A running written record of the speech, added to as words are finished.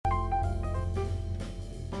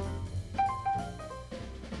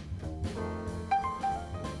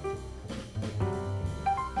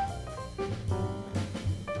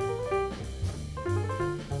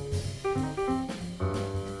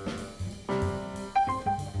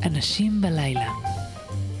אנשים בלילה.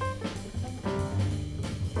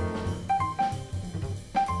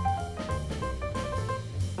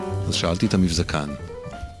 אז שאלתי את המבזקן,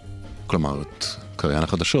 כלומר את קריין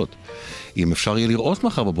החדשות, אם אפשר יהיה לראות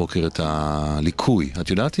מחר בבוקר את הליקוי. את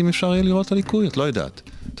יודעת אם אפשר יהיה לראות את הליקוי? את לא יודעת.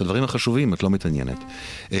 את הדברים החשובים את לא מתעניינת.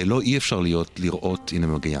 לא, אי אפשר לראות, הנה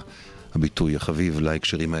מגיע הביטוי החביב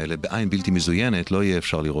להקשרים האלה, בעין בלתי מזוינת, לא יהיה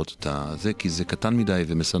אפשר לראות את זה, כי זה קטן מדי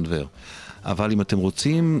ומסנבר. אבל אם אתם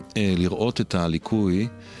רוצים לראות את הליקוי,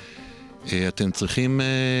 אתם צריכים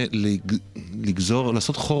לגזור,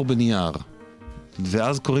 לעשות חור בנייר,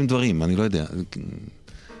 ואז קוראים דברים, אני לא יודע.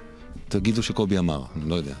 תגידו שקובי אמר, אני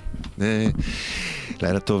לא יודע.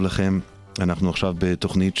 לילה טוב לכם. אנחנו עכשיו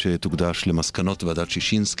בתוכנית שתוקדש למסקנות ועדת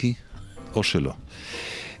שישינסקי, או שלא.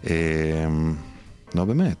 לא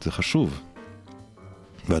באמת, זה חשוב.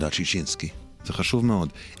 ועדת שישינסקי. זה חשוב מאוד.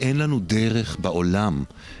 אין לנו דרך בעולם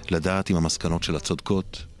לדעת אם המסקנות שלה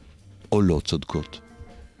צודקות או לא צודקות.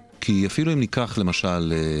 כי אפילו אם ניקח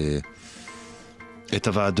למשל את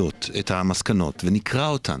הוועדות, את המסקנות, ונקרא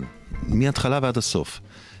אותן מההתחלה ועד הסוף.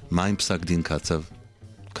 מה עם פסק דין קצב?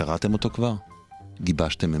 קראתם אותו כבר?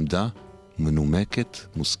 גיבשתם עמדה? מנומקת?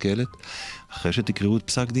 מושכלת? אחרי שתקראו את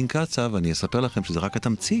פסק דין קצב, אני אספר לכם שזה רק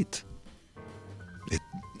התמצית.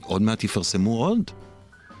 עוד מעט יפרסמו עוד.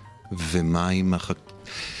 ומה עם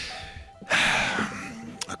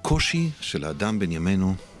הקושי של האדם בן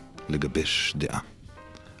ימינו לגבש דעה.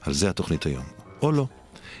 על זה התוכנית היום. או לא.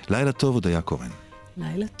 לילה טוב, אודיה קורן.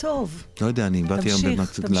 לילה טוב. לא יודע, אני באתי היום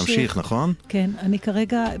להמשיך, נכון? כן, אני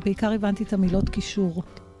כרגע בעיקר הבנתי את המילות קישור.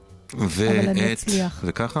 אבל אני אצליח.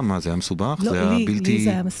 וככה, מה, זה היה מסובך? לא, לי זה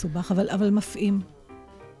היה מסובך, אבל מפעים.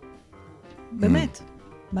 באמת,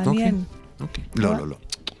 מעניין. אוקיי. לא.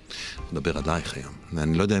 נדבר עלייך היום.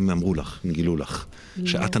 אני לא יודע אם אמרו לך, אם גילו לך,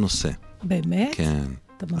 שאת הנושא. באמת? כן.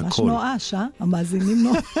 אתה ממש נואש, המאזינים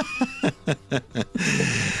נואש.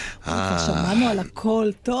 שמענו על הכל,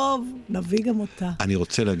 טוב, נביא גם אותה. אני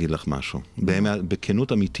רוצה להגיד לך משהו,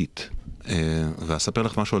 בכנות אמיתית, ואספר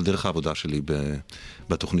לך משהו על דרך העבודה שלי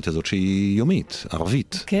בתוכנית הזאת, שהיא יומית,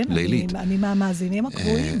 ערבית, לילית. כן, אני מהמאזינים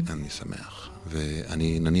הקבועים. אני שמח.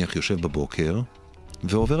 ואני נניח יושב בבוקר,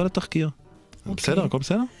 ועובר על התחקיר. בסדר, הכל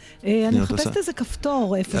בסדר? אני מחפשת איזה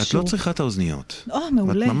כפתור איפשהו. את לא צריכה את האוזניות.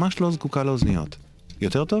 מעולה. את ממש לא זקוקה לאוזניות.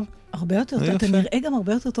 יותר טוב? הרבה יותר טוב. אתה נראה גם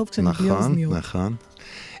הרבה יותר טוב כשאני בלי אוזניות. נכון.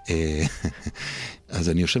 אז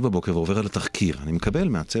אני יושב בבוקר ועובר על התחקיר. אני מקבל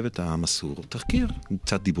מהצוות המסור תחקיר.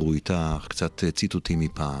 קצת דיברו איתך, קצת ציטוטים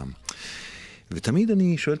מפעם. ותמיד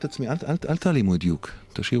אני שואל את עצמי, אל תעלימו את דיוק.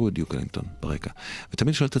 תשאירו את דיוק אלינגטון ברקע.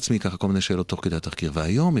 ותמיד שואל את עצמי ככה כל מיני שאלות תוך כדי התחקיר.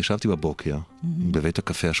 והיום ישבתי בבוקר בבית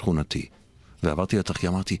הקפה השכונתי. ועברתי לתחקיר,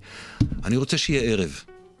 אמרתי, אני רוצה שיהיה ערב.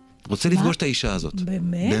 רוצה לפגוש את האישה הזאת.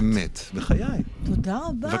 באמת? באמת, בחיי. תודה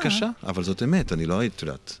רבה. בבקשה, אבל זאת אמת, אני לא הייתי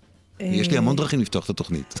יודעת. יש לי המון דרכים לפתוח את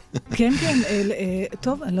התוכנית. כן,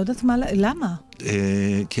 טוב, אני לא יודעת למה.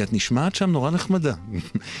 כי את נשמעת שם נורא נחמדה.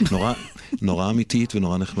 נורא אמיתית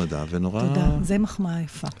ונורא נחמדה, ונורא... תודה, זה מחמאה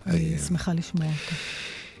יפה. אני שמחה לשמוע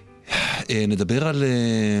אותה.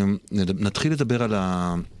 נתחיל לדבר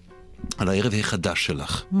על הערב החדש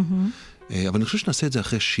שלך. אבל אני חושב שנעשה את זה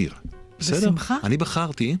אחרי שיר. בסדר? בשמחה. אני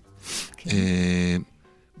בחרתי,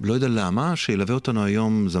 לא יודע למה, שילווה אותנו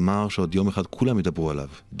היום זמר שעוד יום אחד כולם ידברו עליו.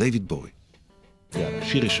 דיוויד בואי. יאללה,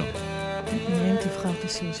 שיר ראשון. נראה אם תבחר את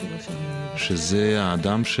השיר שלו שאני... שזה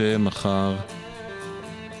האדם שמחר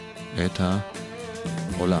את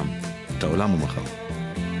העולם. את העולם הוא מחר.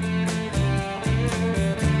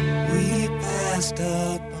 We passed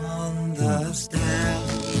up on the stair.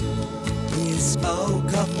 We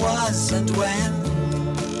spoke of was and when.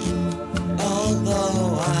 Although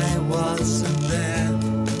I wasn't there,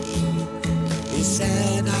 he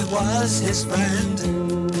said I was his friend,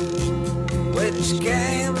 which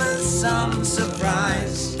came as some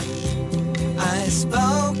surprise. I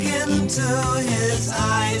spoke into his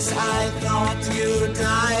eyes. I thought you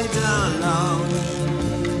died alone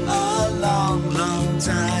a long, long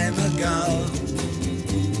time ago.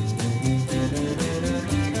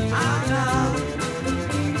 I know,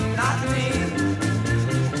 not me.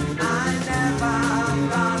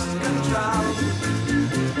 Lost control.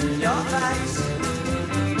 Your face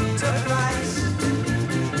took place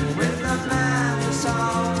with the man who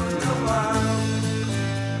sold the world.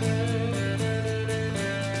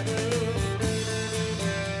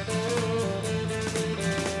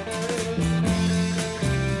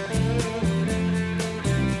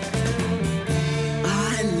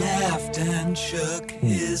 I laughed and shook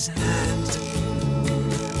his hand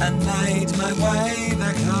and made my way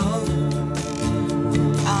back home.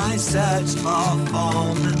 I searched for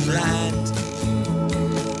form and land,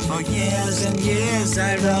 For years and years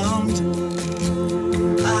I roamed,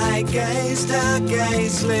 I gazed a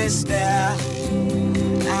gazeless stare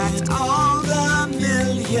at all the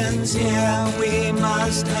millions here. We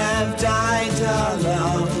must have died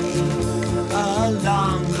alone a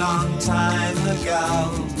long, long time ago.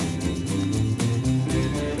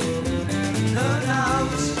 Who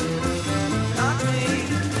knows? Not me.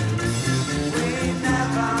 We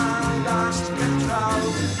never lost control.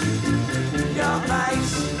 Your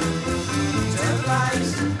face to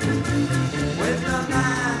face with the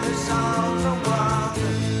man who sold the world.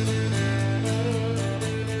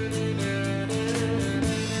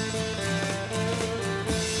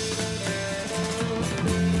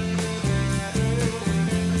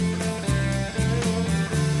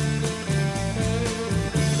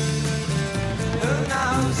 Who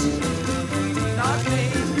knows? Not me.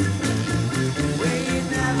 We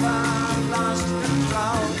never lost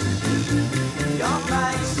control. Your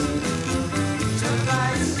face to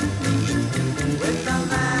face with the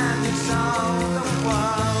man who sold the world.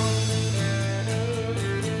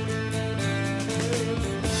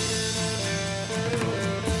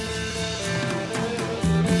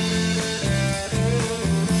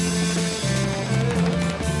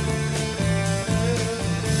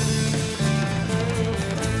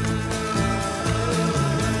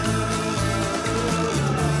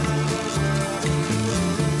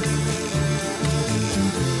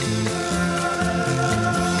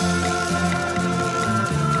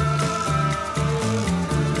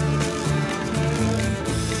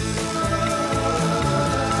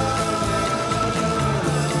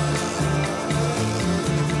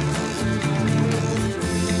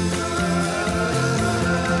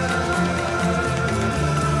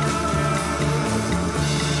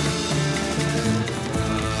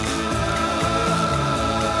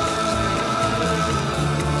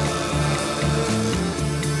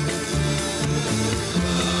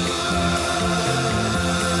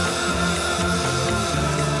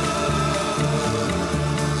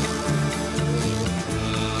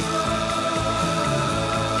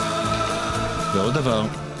 ועוד דבר,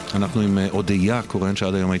 אנחנו עם אודיה קורן,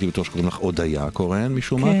 שעד היום הייתי בטוח שקוראים לך אודיה קורן,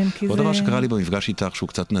 משום מה. כן, כי עוד זה... דבר שקרה לי במפגש איתך, שהוא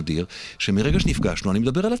קצת נדיר, שמרגע שנפגשנו, אני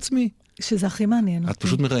מדבר על עצמי. שזה הכי מעניין אותי. את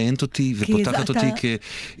פשוט מראיינת אותי ופותחת אותי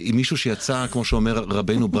עם מישהו שיצא, כמו שאומר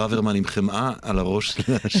רבנו ברוורמן, עם חמאה על הראש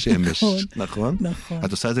של השמש. נכון? נכון.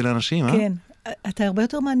 את עושה את זה לאנשים, אה? כן. אתה הרבה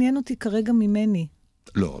יותר מעניין אותי כרגע ממני.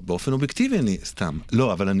 לא, באופן אובייקטיבי אני סתם.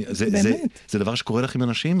 לא, אבל זה דבר שקורה לך עם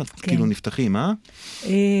אנשים? את כאילו נפתחים, אה?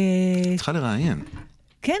 צריכה לראיין.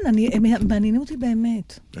 כן, מעניינים אותי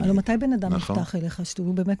באמת. הלוא מתי בן אדם נפתח אליך,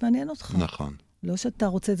 שהוא באמת מעניין אותך. נכון. לא שאתה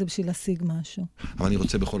רוצה את זה בשביל להשיג משהו. אבל אני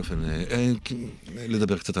רוצה בכל אופן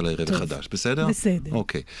לדבר קצת על הערב החדש, בסדר? בסדר.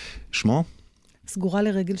 אוקיי. שמו? סגורה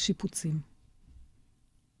לרגל שיפוצים.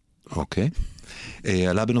 אוקיי.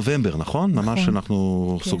 עלה בנובמבר, נכון? ממש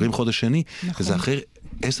אנחנו סוגרים חודש שני. נכון. וזה אחרי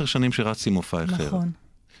 10 שנים שרצתי מופע אחר. נכון.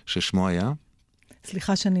 ששמו היה?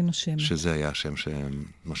 סליחה שאני נושמת. שזה היה השם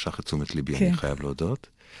שמשך את תשומת ליבי, אני חייב להודות.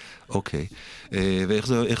 אוקיי.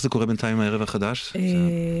 ואיך זה קורה בינתיים עם הערב החדש?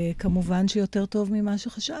 כמובן שיותר טוב ממה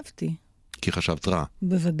שחשבתי. כי חשבת רע.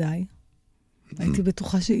 בוודאי. הייתי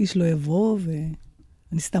בטוחה שאיש לא יבוא,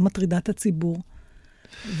 ואני סתם מטרידה את הציבור.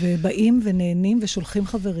 ובאים ונהנים ושולחים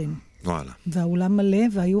חברים. וואלה. והאולם מלא,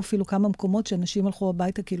 והיו אפילו כמה מקומות שאנשים הלכו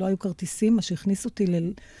הביתה כי לא היו כרטיסים, מה שהכניס אותי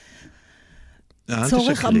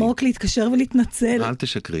צורך עמוק להתקשר ולהתנצל. אל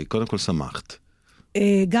תשקרי, קודם כל שמחת.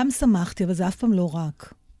 גם שמחתי, אבל זה אף פעם לא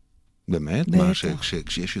רק. באמת? מה,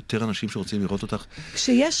 כשיש יותר אנשים שרוצים לראות אותך?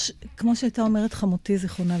 כשיש, כמו שהייתה אומרת חמותי,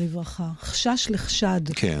 זיכרונה לברכה, חשש לחשד.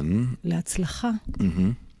 כן. להצלחה.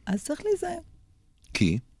 אז צריך להיזהר.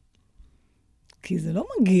 כי? כי זה לא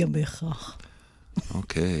מגיע בהכרח.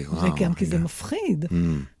 אוקיי, וואו. וגם כי זה מפחיד.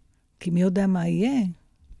 כי מי יודע מה יהיה.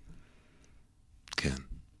 כן,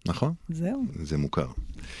 נכון? זהו. זה מוכר.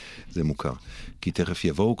 זה מוכר. כי תכף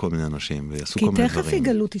יבואו כל מיני אנשים ויעשו כל מיני דברים. כי תכף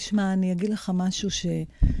יגלו, תשמע, אני אגיד לך משהו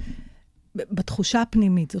בתחושה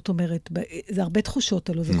הפנימית, זאת אומרת, זה הרבה תחושות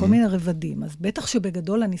עלו, זה כל מיני רבדים. אז בטח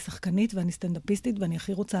שבגדול אני שחקנית ואני סטנדאפיסטית ואני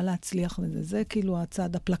הכי רוצה להצליח וזה. זה כאילו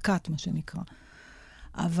הצעד הפלקט, מה שנקרא.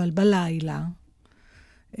 אבל בלילה,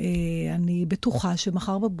 אני בטוחה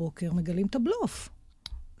שמחר בבוקר מגלים את הבלוף.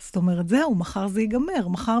 זאת אומרת, זהו, מחר זה ייגמר.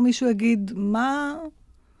 מחר מישהו יגיד,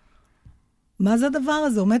 מה זה הדבר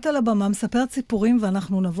הזה? עומד על הבמה, מספר ציפורים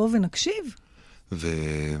ואנחנו נבוא ונקשיב.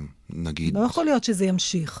 ונגיד... לא יכול להיות שזה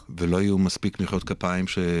ימשיך. ולא יהיו מספיק מחיאות כפיים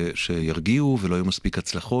שירגיעו, ולא יהיו מספיק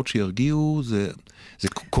הצלחות שירגיעו. זה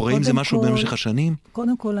קורה עם זה משהו במשך השנים?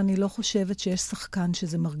 קודם כל, אני לא חושבת שיש שחקן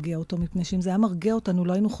שזה מרגיע אותו, מפני שאם זה היה מרגיע אותנו,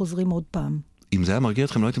 לא היינו חוזרים עוד פעם. אם זה היה מרגיע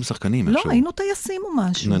אתכם, לא הייתם שחקנים. לא, היינו טייסים או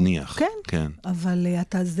משהו. נניח. כן. אבל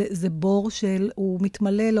זה בור הוא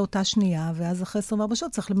מתמלא לאותה שנייה, ואז אחרי 24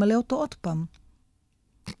 שעות צריך למלא אותו עוד פעם.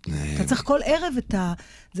 אתה צריך כל ערב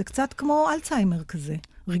זה קצת כמו אלצהיימר כזה,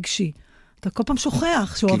 רגשי. אתה כל פעם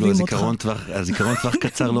שוכח שאוהבים אותך. כאילו הזיכרון טווח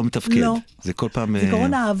קצר לא מתפקד. לא. זה כל פעם...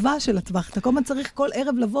 זיכרון האהבה של הטווח. אתה כל פעם צריך כל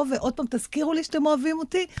ערב לבוא ועוד פעם תזכירו לי שאתם אוהבים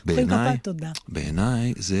אותי.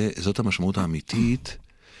 בעיניי, זאת המשמעות האמיתית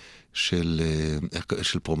של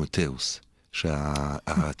פרומטאוס.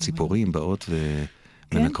 שהציפורים באות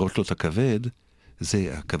ומנקרות לו את הכבד,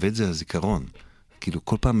 הכבד זה הזיכרון. כאילו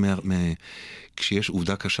כל פעם, כשיש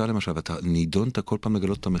עובדה קשה למשל, ואתה נידונת כל פעם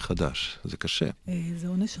לגלות אותה מחדש. זה קשה. זה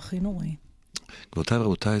עונש הכי נוראי. גבירותיי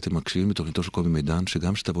ורבותיי, אתם מקשיבים בתוכניתו של קובי מידן,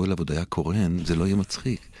 שגם שתבואי אליו אודיה קורן, זה לא יהיה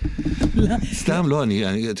מצחיק. סתם, לא,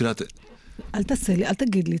 את יודעת... אל תעשה לי, אל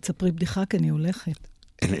תגיד לי, תספרי בדיחה, כי אני הולכת.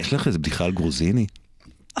 יש לך איזה בדיחה על גרוזיני?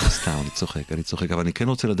 סתם, אני צוחק, אבל אני כן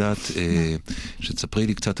רוצה לדעת שתספרי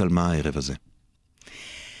לי קצת על מה הערב הזה.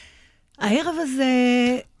 הערב הזה...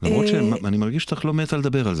 למרות שאני מרגיש שאתה לא מת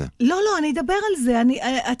לדבר על זה. לא, אני אדבר על זה.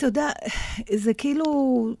 אתה יודע, זה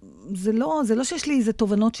כאילו... זה לא שיש לי איזה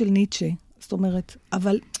תובנות של ניטשה. זאת אומרת,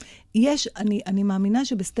 אבל אני מאמינה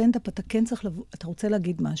שבסטנדאפ אתה כן צריך אתה רוצה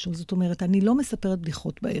להגיד משהו. זאת אומרת, אני לא מספרת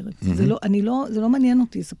בדיחות בערב. זה לא מעניין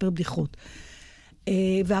אותי לספר בדיחות.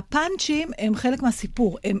 והפאנצ'ים הם חלק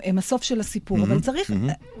מהסיפור. הם הסוף של הסיפור. אבל צריך...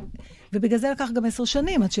 ובגלל זה לקח גם 10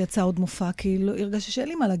 שנים עד שיצא עוד מופע, כי לא הרגשתי שאין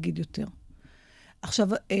לי מה להגיד יותר. עכשיו,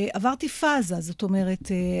 עברתי פאזה, זאת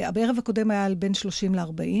אומרת, בערב הקודם היה על בין 30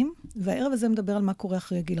 ל-40, והערב הזה מדבר על מה קורה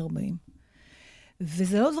אחרי גיל 40.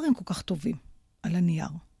 וזה לא דברים כל כך טובים על הנייר.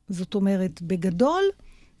 זאת אומרת, בגדול,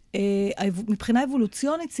 מבחינה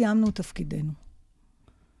אבולוציונית סיימנו את תפקידנו.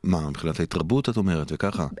 מה, מבחינת ההתרבות את אומרת,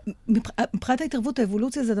 וככה? מבחינת ההתרבות,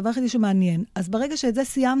 האבולוציה זה הדבר הכי שמעניין. אז ברגע שאת זה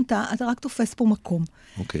סיימת, אתה רק תופס פה מקום.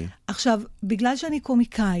 אוקיי. עכשיו, בגלל שאני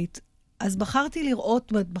קומיקאית, אז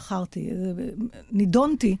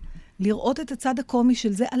נידונתי לראות את הצד הקומי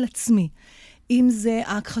של זה על עצמי. אם זה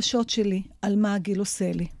ההכחשות שלי, על מה הגיל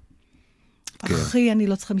עושה לי. אחי, אני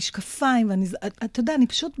לא צריכה משקפיים, אתה יודע, אני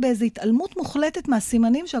פשוט באיזו התעלמות מוחלטת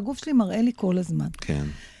מהסימנים שהגוף שלי מראה לי כל הזמן. כן.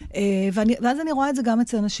 ואז אני רואה את זה גם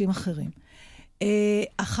אצל אנשים אחרים.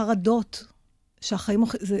 החרדות, שהחיים,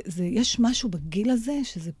 יש משהו בגיל הזה,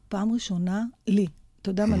 שזה פעם ראשונה לי. אתה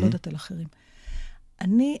יודע מה, לא יודעת על אחרים.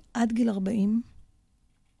 אני עד גיל 40,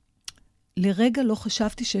 לרגע לא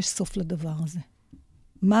חשבתי שיש סוף לדבר הזה.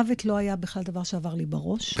 מוות לא היה בכלל דבר שעבר לי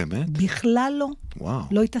בראש. באמת? בכלל לא. וואו.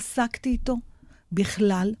 לא התעסקתי איתו.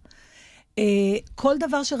 בכלל. כל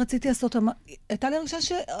דבר שרציתי לעשות, הייתה לי הרגשה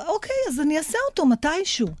אוקיי, אז אני אעשה אותו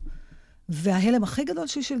מתישהו. וההלם הכי גדול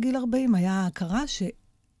שלי של גיל 40 היה ההכרה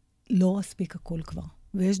שלא אספיק הכל כבר.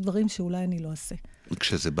 ויש דברים שאולי אני לא אעשה.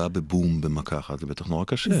 כשזה בא בבום במכה אחת, זה בטח נורא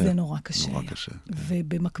קשה. זה נורא קשה. נורא קשה.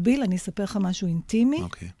 ובמקביל, אני אספר לך משהו אינטימי.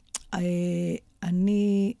 אוקיי.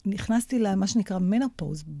 אני נכנסתי למה שנקרא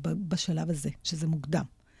מנופוז בשלב הזה, שזה מוקדם.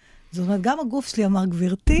 זאת אומרת, גם הגוף שלי אמר,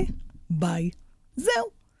 גבירתי, ביי. זהו.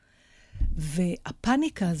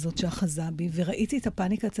 והפאניקה הזאת שאחזה בי, וראיתי את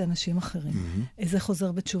הפאניקה אצל אנשים אחרים, איזה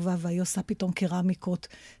חוזר בתשובה, והיא עושה פתאום קרמיקות,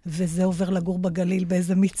 וזה עובר לגור בגליל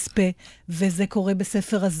באיזה מצפה, וזה קורה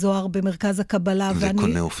בספר הזוהר במרכז הקבלה, וזה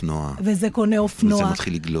קונה אופנוע. וזה קונה אופנוע. וזה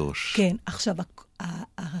מתחיל לגלוש. כן, עכשיו,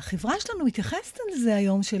 החברה שלנו מתייחסת על זה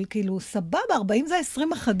היום, של כאילו, סבבה, 40 זה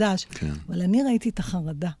 20 החדש. כן. אבל אני ראיתי את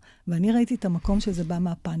החרדה, ואני ראיתי את המקום שזה בא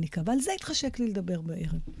מהפאניקה, ועל זה התחשק לי לדבר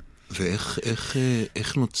בערב.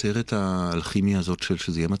 ואיך נוצרת האלכימיה הזאת של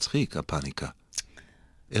שזה יהיה מצחיק, הפאניקה?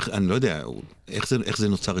 אני לא יודע, איך זה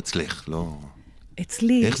נוצר אצלך? לא...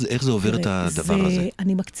 אצלי... איך זה עובר את הדבר הזה?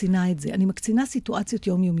 אני מקצינה את זה. אני מקצינה סיטואציות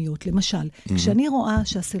יומיומיות. למשל, כשאני רואה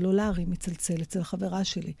שהסלולרי מצלצל אצל החברה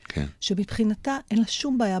שלי, שמבחינתה אין לה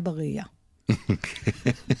שום בעיה בראייה.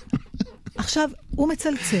 עכשיו, הוא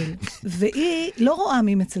מצלצל, והיא לא רואה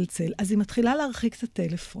מי מצלצל, אז היא מתחילה להרחיק את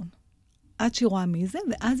הטלפון. עד שהיא רואה מי זה,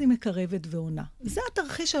 ואז היא מקרבת ועונה. זה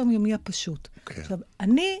התרחיש היומיומי הפשוט. עכשיו,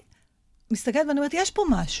 אני מסתכלת ואני אומרת, יש פה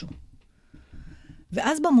משהו.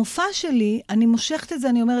 ואז במופע שלי, אני מושכת את זה,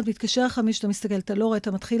 אני אומרת, מתקשר לך מי שאתה מסתכל, אתה לא רואה,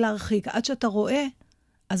 אתה מתחיל להרחיק. עד שאתה רואה,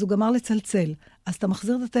 אז הוא גמר לצלצל. אז אתה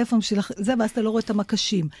מחזיר את הטלפון של זה, ואז אתה לא רואה את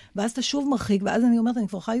המקשים. ואז אתה שוב מרחיק, ואז אני אומרת, אני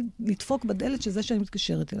כבר יכולה לדפוק בדלת של זה שאני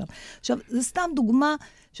מתקשרת אליו. עכשיו, זה סתם דוגמה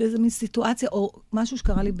של איזו מין סיטואציה, או משהו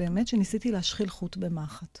שקרה לי באמת, שניסיתי להשחיל חוט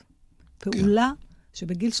במחט. פעולה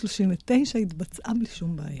שבגיל 39 התבצעה בלי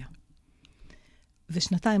שום בעיה.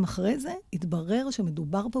 ושנתיים אחרי זה, התברר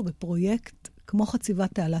שמדובר פה בפרויקט כמו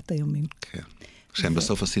חציבת תעלת הימים. כן. שהם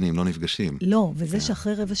בסוף הסינים לא נפגשים. לא, וזה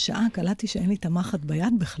שאחרי רבע שעה קלטתי שאין לי את המחט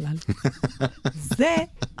ביד בכלל. זה,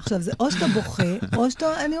 עכשיו, זה או שאתה בוכה, או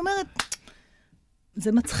שאתה, אני אומרת,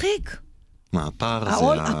 זה מצחיק. מה, הפער הזה?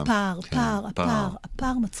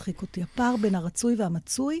 הפער מצחיק אותי. הפער בין הרצוי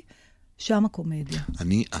והמצוי, שם הקומדיה.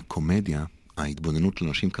 הקומדיה, ההתבוננות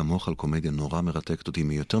לאנשים כמוך על קומדיה נורא מרתקת אותי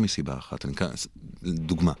מיותר מסיבה אחת.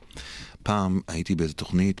 דוגמה. פעם הייתי באיזו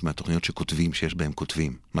תוכנית, מהתוכניות שכותבים, שיש בהם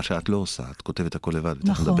כותבים. מה שאת לא עושה, את כותבת הכל לבד,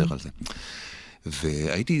 ותכף נדבר על זה.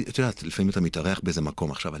 והייתי, את יודעת, לפעמים אתה מתארח באיזה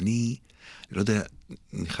מקום. עכשיו, אני לא יודע,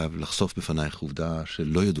 אני חייב לחשוף בפנייך עובדה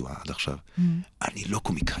שלא ידועה עד עכשיו. אני לא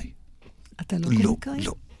קומיקאי. אתה לא קומיקאי?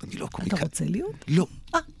 לא, אני לא קומיקאי. אתה רוצה להיות? לא,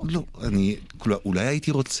 לא. אולי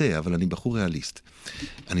הייתי רוצה, אבל אני בחור ריאליסט.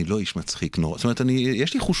 אני לא איש מצחיק נורא. זאת אומרת,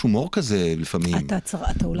 יש לי חוש הומור כזה לפעמים.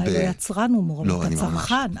 אתה אולי לא יצרן הומור, אבל אתה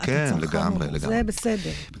צרכן. כן, לגמרי. זה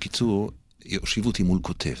בסדר. בקיצור, הושיבו אותי מול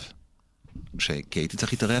כותב. כי הייתי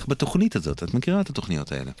צריך להתארח בתוכנית הזאת. את מכירה את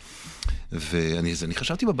התוכניות האלה. ואני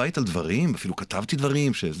חשבתי בבית על דברים, אפילו כתבתי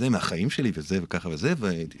דברים, שזה מהחיים שלי וזה וככה וזה,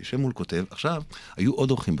 וישב מול כותב. עכשיו, היו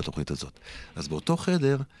עוד אורחים בתוכנית הזאת. אז באותו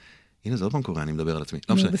חדר, הנה זה עוד פעם קורה, אני מדבר על עצמי.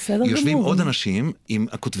 לא משנה, יושבים עוד אנשים עם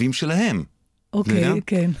הכותבים שלהם. אוקיי,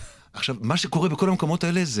 כן. עכשיו, מה שקורה בכל המקומות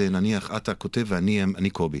האלה זה, נניח, אתה כותב ואני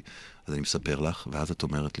קובי. אז אני מספר לך, ואז את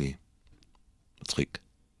אומרת לי, מצחיק.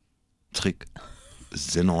 מצחיק.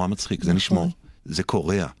 זה נורא מצחיק, זה נשמור. זה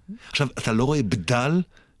קורע. עכשיו, אתה לא רואה בדל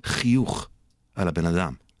חיוך על הבן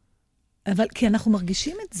אדם. אבל כי אנחנו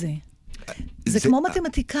מרגישים את זה. זה כמו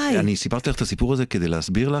מתמטיקאי. אני סיפרתי לך את הסיפור הזה כדי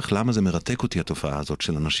להסביר לך למה זה מרתק אותי התופעה הזאת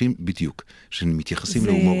של אנשים בדיוק, שמתייחסים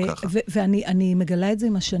להומור ככה. ואני מגלה את זה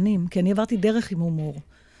עם השנים, כי אני עברתי דרך עם הומור.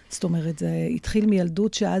 זאת אומרת, זה התחיל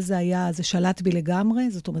מילדות שאז זה שלט בי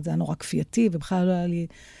לגמרי, זאת אומרת, זה היה נורא כפייתי, ובכלל לא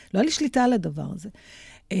היה לי שליטה על הדבר הזה.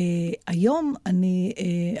 היום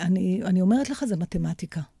אני אומרת לך, זה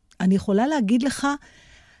מתמטיקה. אני יכולה להגיד לך,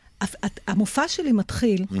 המופע שלי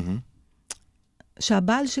מתחיל,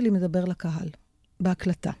 שהבעל שלי מדבר לקהל,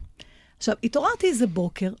 בהקלטה. עכשיו, התעוררתי איזה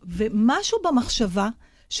בוקר, ומשהו במחשבה,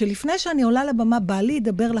 שלפני שאני עולה לבמה, בעלי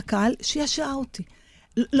ידבר לקהל, שישעה אותי.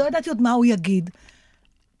 לא ידעתי עוד מה הוא יגיד.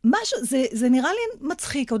 משהו, זה נראה לי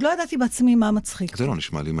מצחיק, עוד לא ידעתי בעצמי מה מצחיק. זה לא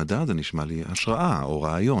נשמע לי מדע, זה נשמע לי השראה, או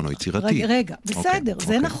רעיון, או יצירתי. רגע, בסדר,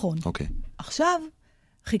 זה נכון. אוקיי. עכשיו,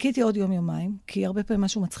 חיכיתי עוד יומיים, כי הרבה פעמים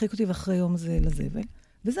משהו מצחיק אותי, ואחרי יום זה לזבל,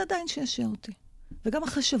 וזה עדיין שישע אותי. וגם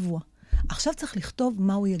אחרי שבוע. עכשיו צריך לכתוב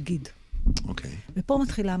מה הוא יגיד. אוקיי. ופה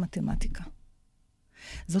מתחילה המתמטיקה.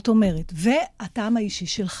 זאת אומרת, והטעם האישי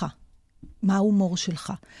שלך. מה ההומור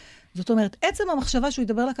שלך. זאת אומרת, עצם המחשבה שהוא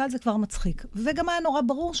ידבר לקהל זה כבר מצחיק. וגם היה נורא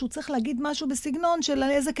ברור שהוא צריך להגיד משהו בסגנון של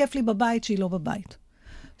איזה כיף לי בבית שהיא לא בבית.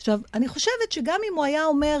 עכשיו, אני חושבת שגם אם הוא היה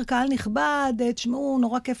אומר, קהל נכבד, תשמעו,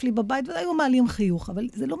 נורא כיף לי בבית, והיו מעלים חיוך, אבל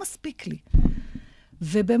זה לא מספיק לי.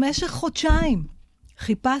 ובמשך חודשיים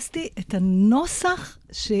חיפשתי את הנוסח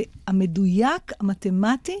המדויק,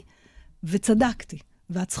 המתמטי, וצדקתי.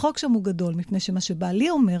 והצחוק שם הוא גדול, מפני שמה שבעלי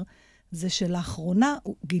אומר, זה שלאחרונה,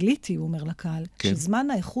 גיליתי, הוא אומר לקהל, כן.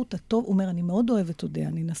 שזמן האיכות הטוב, הוא אומר, אני מאוד אוהבת אודיה,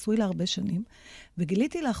 אני נשוי לה הרבה שנים,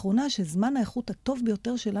 וגיליתי לאחרונה שזמן האיכות הטוב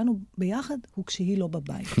ביותר שלנו ביחד, הוא כשהיא לא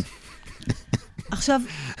בבית. עכשיו,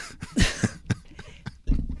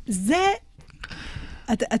 זה,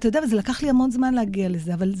 אתה יודע, זה לקח לי המון זמן להגיע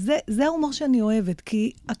לזה, אבל זה ההומור שאני אוהבת,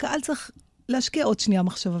 כי הקהל צריך להשקיע עוד שנייה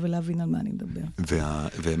מחשבה ולהבין על מה אני מדבר.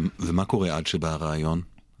 ומה קורה עד שבא הרעיון?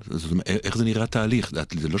 איך זה נראה תהליך?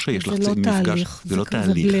 זה לא שיש לך מפגש. זה לא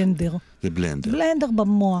תהליך. זה בלנדר. זה בלנדר. בלנדר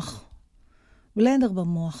במוח. בלנדר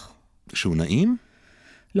במוח. שהוא נעים?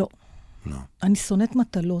 לא. לא. אני שונאת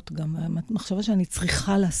מטלות גם. המחשבה שאני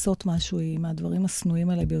צריכה לעשות משהו היא מהדברים הסנויים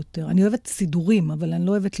עליי ביותר. אני אוהבת סידורים, אבל אני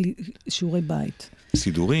לא אוהבת שיעורי בית.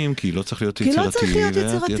 סידורים, כי לא צריך להיות יצירתי. כי לא צריך להיות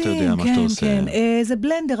יצירתי, אתה יודע מה שאתה עושה. כן. זה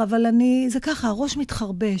בלנדר, אבל זה ככה, הראש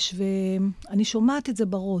מתחרבש, ואני שומעת את זה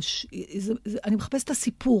בראש. אני מחפשת את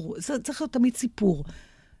הסיפור. זה צריך להיות תמיד סיפור.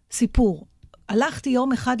 סיפור. הלכתי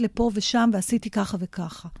יום אחד לפה ושם, ועשיתי ככה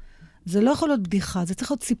וככה. זה לא יכול להיות בדיחה, זה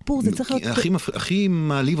צריך להיות סיפור, זה צריך להיות... הכי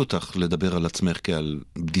מעליב אותך לדבר על עצמך כעל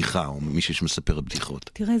בדיחה, או מישהו שמספר בדיחות.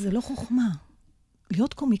 תראה, זה לא חוכמה.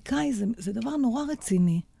 להיות קומיקאי זה דבר נורא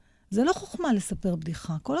רציני. זה לא חוכמה לספר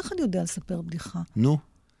בדיחה. כל אחד יודע לספר בדיחה. נו.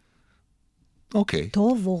 אוקיי.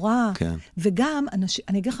 טוב או רע. כן. וגם,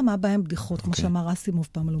 אני אגיד לך מה הבעיה עם בדיחות, כמו שאמר אסימוב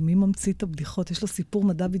פעם, לא, מי ממציא את הבדיחות? יש לו סיפור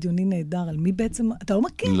מדע בדיוני נהדר, על מי בעצם... אתה לא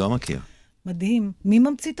מכיר? לא מכיר. מדהים. מי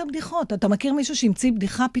ממציא את הבדיחות? אתה מכיר מישהו שהמציא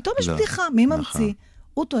בדיחה? פתאום יש בדיחה. מי ממציא?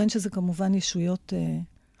 הוא טוען שזה כמובן ישויות...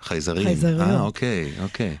 חייזרים.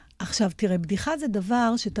 אוקיי. עכשיו, תראה, בדיחה זה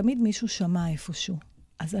דבר שתמיד מישהו שמע איפשהו.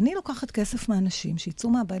 אז אני לוקחת כסף מהאנשים שיצאו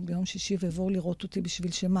מהבית ביום שישי ויבואו לראות אותי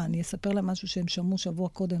בשביל שמה. אני אספר להם משהו שהם שמעו שבוע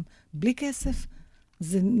קודם בלי כסף.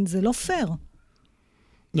 זה לא פייר.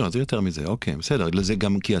 לא, זה יותר מזה, אוקיי, בסדר. זה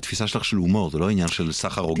גם כי התפיסה שלך של הומור, זה לא עניין של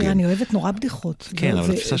סחר הוגן. אני אוהבת נורא בדיחות. כן,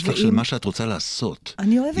 אבל התפיסה שלך של מה שאת רוצה לעשות.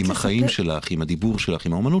 עם החיים שלך, עם הדיבור שלך,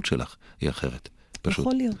 עם האומנות שלך, היא אחרת.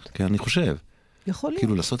 יכול להיות. כן, אני חושב. יכול להיות.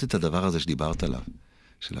 כאילו לעשות את הדבר הזה שדיברת עליו,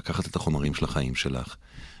 של לקחת את החומרים של החיים שלך,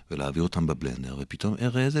 ולהעביר אותם בבלנדר, ופתאום,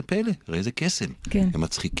 ראה איזה פלא, ראה איזה קסם. כן. הם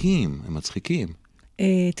מצחיקים, הם מצחיקים.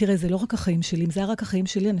 תראה, זה לא רק החיים שלי. אם זה היה רק החיים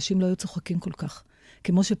שלי, אנשים לא היו צוחקים כל כך.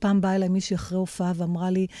 כמו שפעם באה אליי מישהי אחרי הופעה ואמרה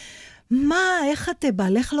לי, מה, איך את,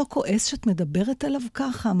 בעלך לא כועס שאת מדברת עליו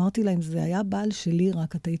ככה? אמרתי לה, אם זה היה בעל שלי,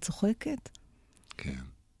 רק את היית צוחקת? כן.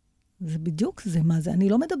 זה בדיוק זה, מה זה? אני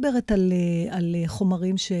לא מדברת על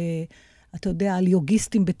חומרים שאתה יודע, על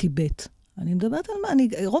יוגיסטים בטיבט. אני מדברת על מה,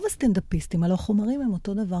 רוב הסטנדאפיסטים, על החומרים הם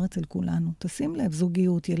אותו דבר אצל כולנו. תשים לב,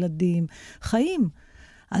 זוגיות, ילדים, חיים.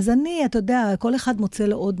 אז אתה יודע, כל אחד מוצא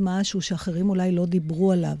לו עוד משהו שאחרים אולי לא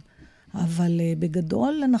דיברו עליו. אבל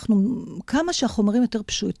בגדול אנחנו, כמה שהחומרים יותר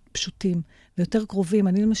פשוטים ויותר קרובים,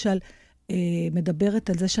 אני למשל מדברת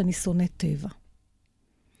על זה שאני שונאת טבע.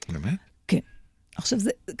 באמת? כן. עכשיו,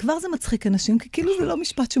 כבר זה מצחיק אנשים, כי כאילו זה לא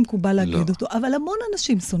משפט שמקובל להגיד אותו, אבל המון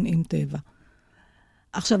אנשים שונאים טבע.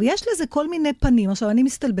 עכשיו, יש לזה כל מיני פנים. עכשיו, אני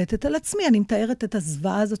מסתלבטת על עצמי, אני מתארת את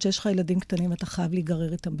הזוועה הזאת שיש לך ילדים קטנים, אתה חייב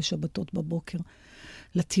להיגרר איתם בשבתות בבוקר,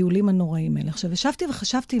 לטיולים הנוראים האלה. עכשיו, ישבתי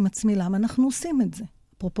וחשבתי עם עצמי למה אנחנו עושים את זה.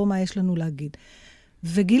 אפרופו מה יש לנו להגיד.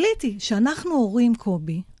 וגיליתי שאנחנו הורים,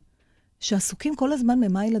 קובי, שעסוקים כל הזמן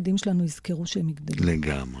ממה הילדים שלנו יזכרו שהם יגדלו.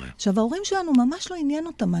 לגמרי. עכשיו, ההורים שלנו ממש לא עניין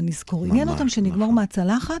אותם מה נזכור. עניין אותם שנגמור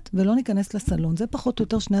מהצלחת ולא ניכנס לסלון. זה פחות או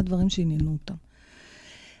יותר שני הדברים שעניינו אותם.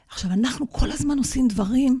 עכשיו, אנחנו כל הזמן עושים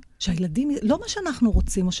דברים שהילדים, לא מה שאנחנו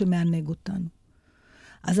רוצים או שמענג אותנו.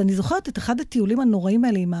 אז אני זוכרת את אחד הטיולים הנוראים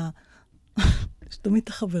האלה עם יש תמיד את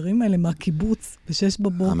החברים האלה מהקיבוץ, בשש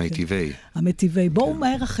בבוקר. המטיבי. בואו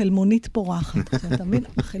מהר, החלמונית פורחת. אתה מבין?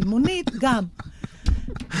 החלמונית גם.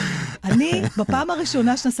 אני, בפעם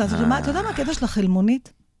הראשונה שנסעתי, אתה יודע מה הקטע של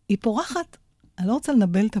החלמונית? היא פורחת. אני לא רוצה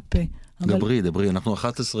לנבל את הפה. דברי, אנחנו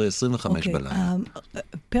 11:25 בלילה.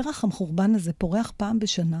 הפרח המחורבן הזה פורח פעם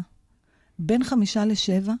בשנה, בין 5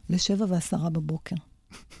 ל7 בבוקר.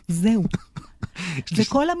 זהו.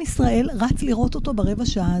 וכל עם ישראל רץ לראות אותו ברבע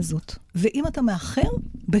שעה הזאת. ואם אתה מאחר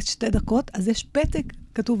ב2 דקות, אז יש פתק,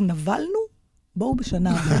 כתוב, נבלנו, בואו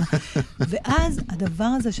בשנה הבאה. ואז הדבר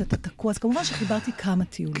הזה שאתה תקוע, אז כמובן שחיברתי כמה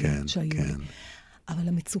טיולים שהיו לי. אבל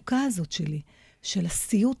המצוקה הזאת שלי, של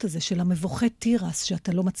הסיוט הזה, של המבוכי תירס,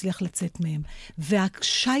 שאתה לא מצליח לצאת מהם,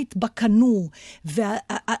 והשייט בקנור,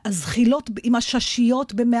 והזחילות עם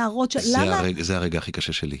הששיות במערות, זה הרגע הכי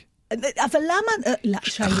קשה שלי. אבל למה?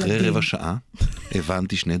 אחרי רבע שעה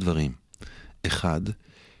הבנתי שני דברים. אחד,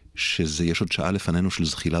 שיש עוד שעה לפנינו של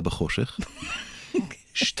זחילה בחושך.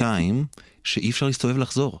 2, שאי אפשר להסתובב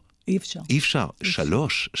לחזור. אי אפשר. אי אפשר.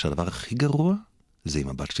 3, שהדבר הכי גרוע, זה אם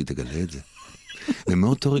הבת שלי תגלה את זה.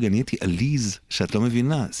 ומאותו רגע נהייתי עליז, שאת לא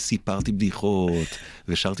מבינה. סיפרתי בדיחות,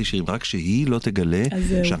 ושרתי שירים, רק שהיא לא תגלה,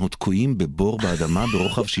 שאנחנו תקועים בבור באדמה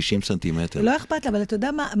ברוחב 60 סנטימטר. לא אכפת לה, אבל אתה יודע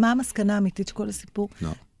מה המסקנה האמיתית של כל הסיפור?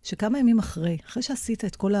 לא. שכמה ימים אחרי שעשית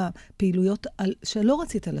את כל הפעילויות שלא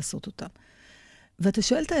רצית לעשות אותם, ואתה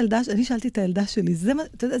שואל את הילדה, אני שאלתי את הילדה שלי,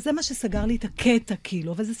 זה מה שסגר לי את הקטע,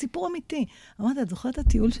 כאילו, אבל זה סיפור אמיתי. אמרתי, את זוכרת את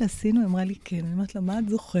הטיול שעשינו? היא אמרה לי, כן. אני אמרת לה, מה את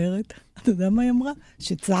זוכרת? אתה יודע מה היא אמרה?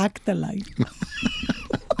 שצעקת עליי.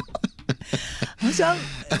 עכשיו,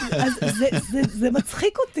 זה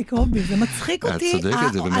מצחיק אותי, קובי, זה מצחיק אותי,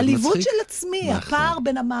 העליבות של עצמי, הפער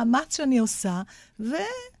בין המאמץ שאני עושה,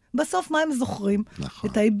 ובסוף מה הם זוכרים?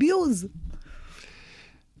 את האביוז.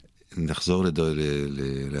 נחזור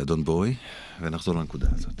לאדון בוי, ונחזור לנקודה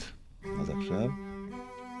הזאת. אז עכשיו?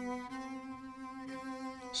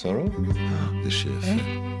 Sorrow? זה שיפה.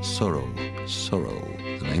 Sorrow.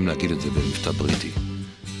 זה נעים להגיד את זה במבטא בריטי.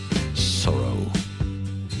 Sorrow.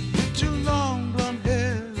 Too long blonde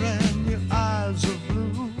hair and your eyes are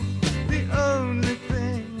blue. The only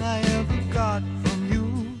thing I ever got from you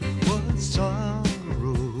was sorrow.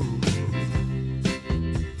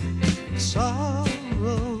 Sorrow.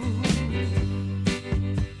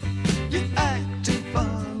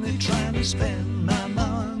 Spend my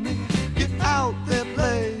money. You're out there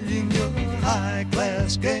playing your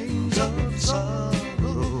high-class games of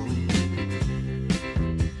sorrow.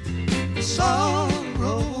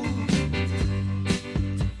 Sorrow.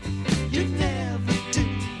 You never do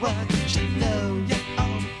what you know you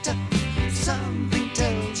ought to. Something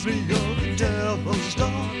tells me you're the devil's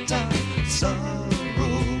daughter.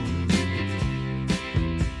 Sorrow.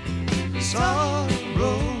 Sorrow.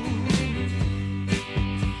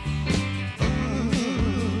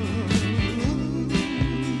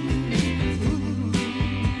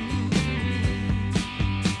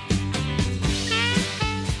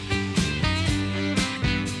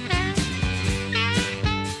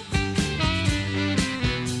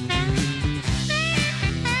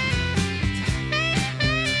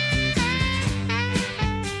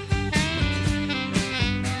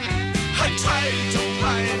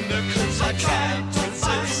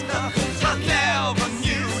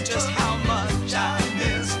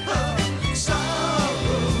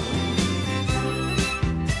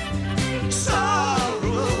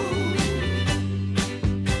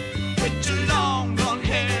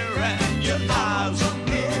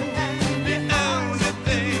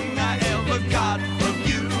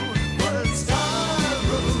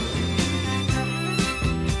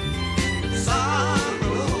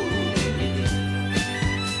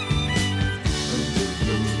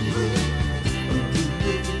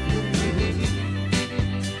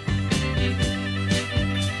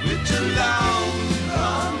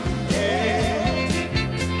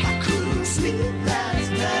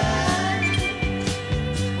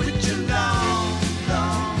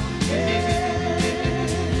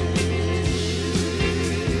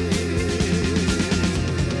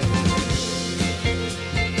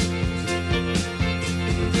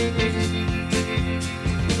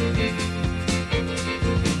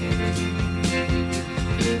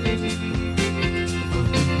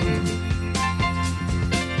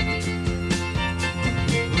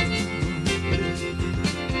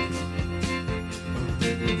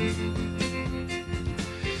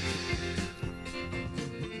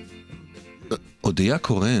 אודיה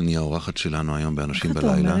קורן היא האורחת שלנו היום באנשים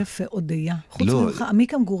בלילה. איך אתה אומר יפה, אודיה? חוץ ממך,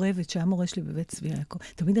 עמיקה מגורבת, שהיה מורה שלי בבית צבי יעקב.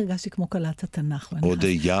 תמיד הרגשתי כמו קלת התנ"ך.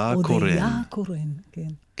 אודיה קורן. אודיה קורן, כן.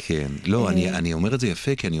 כן, לא, אני אומר את זה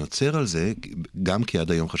יפה, כי אני עוצר על זה, גם כי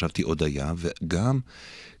עד היום חשבתי אודיה, וגם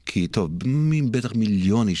כי, טוב, בטח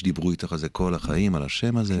מיליון איש דיברו איתך על זה כל החיים, על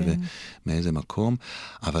השם הזה, ומאיזה מקום,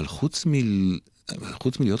 אבל חוץ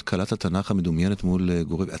מלהיות קלת התנ"ך המדומיינת מול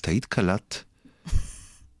גורב, את היית קלת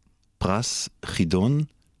פרס חידון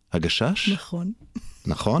הגשש? נכון.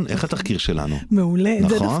 נכון? איך התחקיר שלנו? מעולה,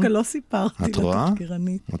 זה דווקא לא סיפרתי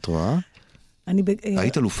לתחקירנית. את רואה?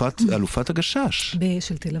 היית אלופת הגשש.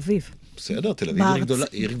 של תל אביב. בסדר, תל אביב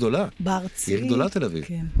עיר גדולה. בארצי. עיר גדולה תל אביב.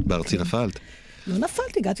 בארצי נפלת. לא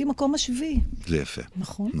נפלתי, הגעתי מקום השביעי. זה יפה.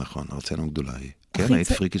 נכון. נכון, ארצנו גדולה היא. כן,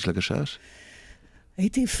 היית פריקית של הגשש?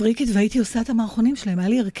 הייתי פריקית והייתי עושה את המערכונים שלהם, היה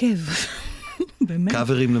לי הרכב. באמת.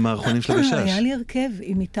 קאברים למערכונים של הגשש. היה לי הרכב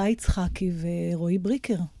עם איתי יצחקי ורועי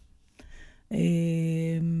בריקר.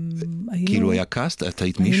 כאילו היה קאסט? את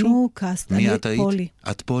היית מישהו? היינו קאסט, אני את פולי.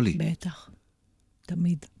 את פולי. בטח,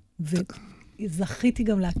 תמיד. וזכיתי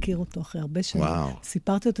גם להכיר אותו אחרי הרבה שנים. וואו.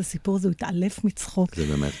 סיפרתי את הסיפור הזה, הוא התעלף מצחוק. זה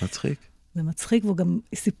באמת מצחיק. זה מצחיק, והוא גם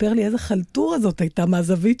סיפר לי איזה חלטורה זאת הייתה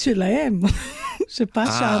מהזווית שלהם.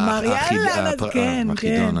 שפשה אמר, יאללה, אז כן,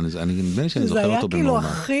 כן. אני נדמה לי שאני זוכר אותו במאמר. זה היה כאילו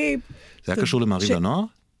הכי... זה היה קשור למעריב לנוער?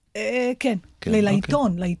 כן,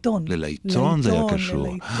 ללעיתון. ללעיתון זה היה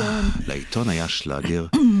קשור. לעיתון היה שלאגר.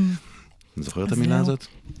 אני זוכר את המילה הזאת?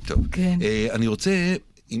 טוב. אני רוצה,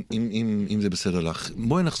 אם זה בסדר לך,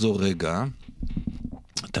 בואי נחזור רגע.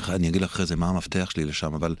 אני אגיד לך אחרי זה מה המפתח שלי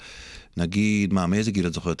לשם, אבל נגיד, מאיזה גיל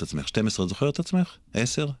את זוכרת את עצמך? 12 את זוכרת את עצמך?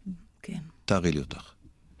 10? כן. תארי לי אותך.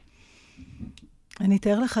 אני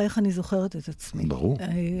אתאר לך איך אני זוכרת את עצמי. ברור.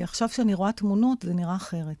 עכשיו שאני רואה תמונות, זה נראה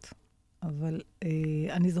אחרת. אבל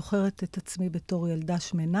אני זוכרת את עצמי בתור ילדה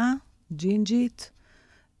שמנה, ג'ינג'ית,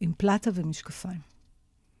 עם פלטה ומשקפיים.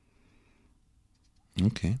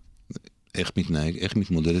 אוקיי. איך מתנהג, איך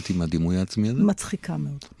מתמודדת עם הדימוי העצמי הזה? מצחיקה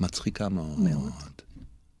מאוד. מצחיקה מאוד. מאוד.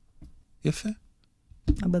 יפה.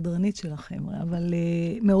 הבדרנית שלכם, אבל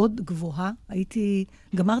מאוד גבוהה.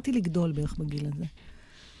 גמרתי לגדול בערך בגיל הזה.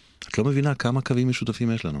 את לא מבינה כמה קווים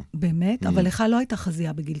משותפים יש לנו. באמת? אבל לך לא הייתה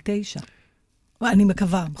חזייה בגיל 9. אני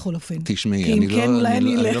מקווה, בכל אופן. תשמעי,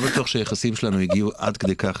 אני לא בטוח שהיחסים שלנו הגיעו עד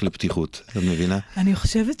כדי כך לפתיחות. את מבינה? אני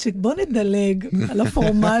חושבת שבוא נדלג על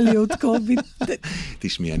הפורמליות, קובי.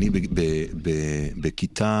 תשמעי, אני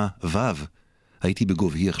בכיתה ו' הייתי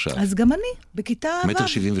בגובהי עכשיו. אז גם אני, בכיתה ו'.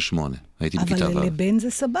 1.78 הייתי בכיתה ו'. אבל לבן זה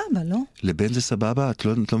סבבה, לא? לבן זה סבבה, את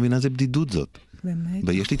לא מבינה איזה בדידות זאת. באמת.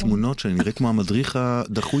 ויש לי תמונות שאני נראה כמו המדריך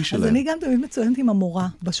הדחוי שלהם. אז אני גם תמיד מצוינת עם המורה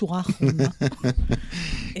בשורה האחרונה.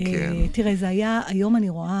 תראה, זה היה, היום אני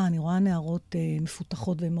רואה נערות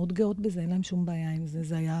מפותחות והן מאוד גאות בזה, אין להם שום בעיה עם זה.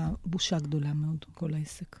 זה היה בושה גדולה מאוד, כל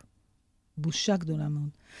העסק. בושה גדולה מאוד.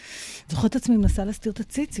 זוכרת עצמי מנסה להסתיר את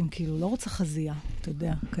הציצים, כאילו, לא רוצה חזייה, אתה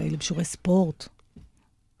יודע, כאלה, בשיעורי ספורט,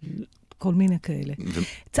 כל מיני כאלה.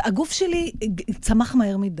 הגוף שלי צמח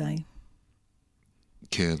מהר מדי.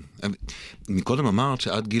 כן. מקודם אמרת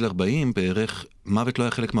שעד גיל 40 בערך מוות לא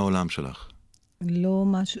היה חלק מהעולם שלך. לא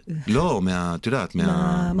משהו... לא, את יודעת,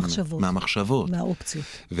 מהמחשבות. מהמחשבות. מהאופציות.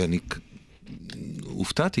 ואני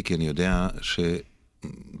הופתעתי, כי אני יודע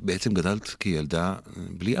שבעצם גדלת כילדה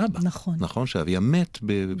בלי אבא. נכון. נכון, שאביה מת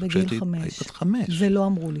בגיל 5. ולא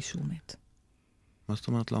אמרו לי שהוא מת. מה זאת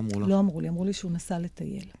אומרת לא אמרו לך? לא אמרו לי, אמרו לי שהוא נסע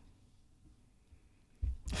לטייל.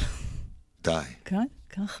 די. כן,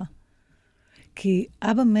 ככה. כי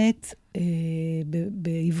אבא מת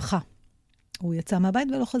באבחה. הוא יצא מהבית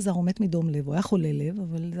ולא חזר, הוא מת מדום לב. הוא היה חולה לב,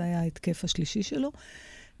 אבל זה היה ההתקף השלישי שלו.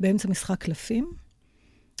 באמצע משחק קלפים,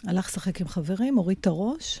 הלך לשחק עם חברים, הוריד את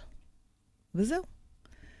הראש, וזהו.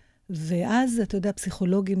 ואז, אתה יודע,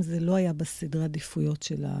 פסיכולוגים זה לא היה בסדרי עדיפויות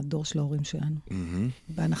של הדור של ההורים שלנו.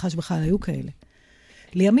 בהנחה שבכלל היו כאלה.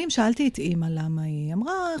 לימים שאלתי את אמא למה היא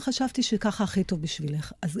אמרה, חשבתי שככה הכי טוב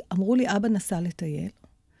בשבילך. אז אמרו לי, אבא נסע לטייל,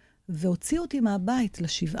 והוציאו אותי מהבית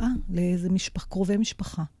לשבעה, לאיזה קרובי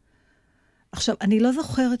משפחה. עכשיו, אני לא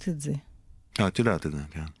זוכרת את זה. את יודעת את זה,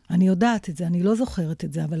 כן. אני יודעת את זה, אני לא זוכרת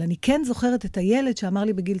את זה, אבל אני כן זוכרת את הילד שאמר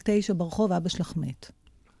לי בגיל 9 ברחוב, אבא שלך מת.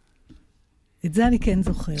 את זה אני כן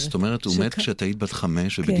זוכרת. זאת אומרת, הוא מת כשאת היית בת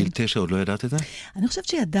 5, ובגיל 9 עוד לא ידעת את זה? אני חושבת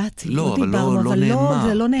שידעתי. לא, אבל לא נאמר.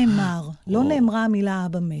 זה לא נאמר. לא נאמרה המילה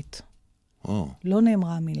אבא מת. לא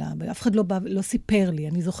נאמרה המילה, אף אחד לא סיפר לי.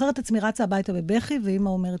 אני זוכרת עצמי רצה הביתה בבכי, ואמא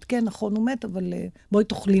אומרת, כן, נכון, הוא מת, אבל בואי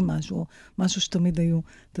תאכלי משהו שתמיד היו,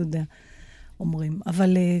 אתה יודע, אומרים.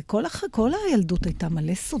 אבל כל הילדות הייתה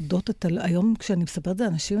מלא סודות. היום כשאני מספרת את זה,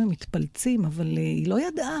 אנשים הם מתפלצים, אבל היא לא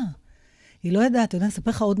ידעה. היא לא ידעה, אתה יודע,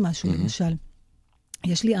 אספר לך עוד משהו, למשל.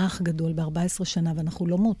 יש לי אח גדול ב-14 שנה, ואנחנו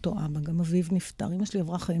לא מאותו אבא, גם אביו נפטר. אמא שלי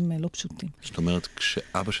עברה חיים לא פשוטים. זאת אומרת,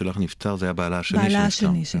 כשאבא שלך נפטר, זה היה בעלה השני שנפטר. בעלה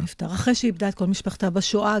השני שנפטר, אחרי שאיבדה את כל משפחתה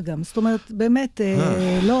בשואה גם. זאת אומרת, באמת,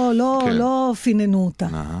 לא פיננו אותה.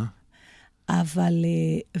 אבל,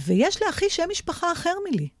 ויש לאחי שם משפחה אחר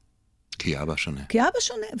מלי. כי אבא שונה. כי אבא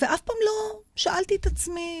שונה, ואף פעם לא שאלתי את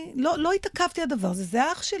עצמי, לא התעכבתי הדבר הזה.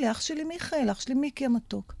 זה אח שלי מיכאל, אח שלי מיקי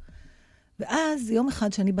המתוק. ואז יום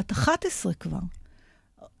אחד שאני בת 11 כבר,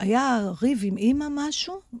 היה ריב עם אמא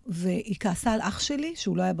משהו, והיא כעסה על אח שלי,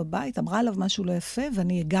 שהוא לא היה בבית, אמרה עליו משהו לא יפה,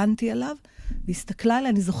 ואני הגנתי עליו, והסתכלה עליה,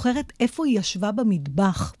 אני זוכרת איפה היא ישבה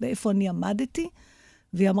במטבח, ואיפה אני עמדתי,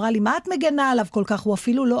 והיא אמרה לי, מה את מגנה עליו כל כך? הוא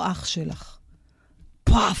אפילו לא אח שלך.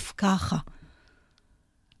 פאף, ככה.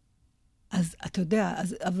 אז אתה יודע,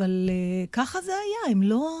 אבל ככה זה היה, הם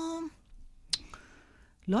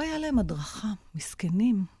לא היה להם הדרכה,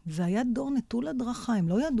 מסכנים. זה היה דור נטול הדרכה, הם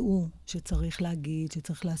לא ידעו שצריך להגיד,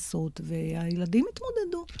 שצריך לעשות, והילדים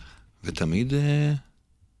התמודדו.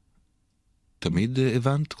 ותמיד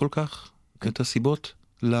הבנת כל כך את הסיבות?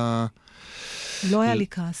 לא היה לי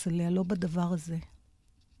כעס עליה, לא בדבר הזה.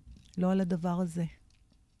 לא על הדבר הזה.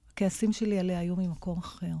 הכעסים שלי עליה היו ממקום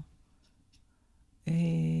אחר.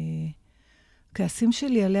 הכעסים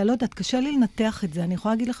שלי עליה, לא יודעת, קשה לי לנתח את זה. אני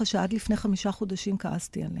יכולה להגיד לך שעד לפני 5 חודשים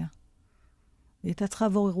כעסתי עליה. היא הייתה צריכה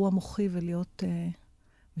לעבור אירוע מוחי ולהיות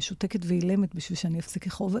משותקת ואילמת בשביל שאני אפסיק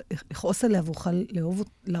לכעוס עליה ואוכל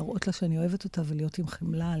להראות לה שאני אוהבת אותה ולהיות עם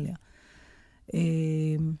חמלה עליה.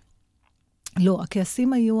 לא,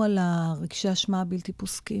 הכעסים היו על הרגשי אשמה הבלתי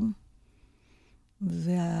פוסקים,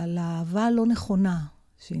 ועל האהבה הלא נכונה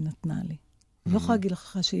שהיא נתנה לי. אני לא יכולה להגיד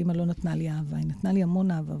לך שאמא לא נתנה לי אהבה, היא נתנה לי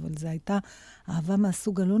המון אהבה, אבל זו הייתה אהבה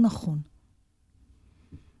מהסוג הלא נכון.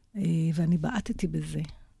 ואני בעטתי בזה.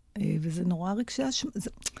 וזה נורא רגשי אשמה.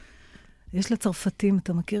 יש לצרפתים,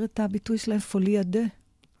 אתה מכיר את הביטוי שלהם, פולי ידה?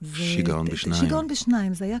 שיגעון בשניים. שיגעון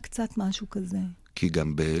בשניים, זה היה קצת משהו כזה. כי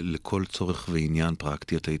גם לכל צורך ועניין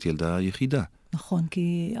פרקטי, אתה הייתי ילדה יחידה. נכון,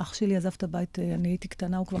 כי אח שלי עזב את הבית, אני הייתי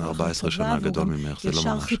קטנה, הוא כבר 14 שנה גדול ממך, זה לא ממש.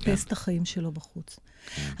 ישר חיפש את החיים שלו בחוץ.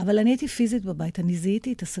 אבל אני הייתי פיזית בבית, אני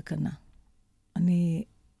זיהיתי את הסכנה. אני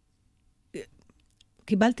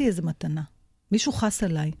קיבלתי איזו מתנה. מישהו חס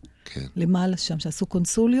עליי, למעלה שם, שעשו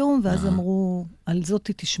קונסוליום, ואז אמרו, על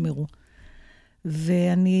זאת תשמרו.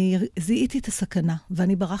 ואני זיהיתי את הסכנה,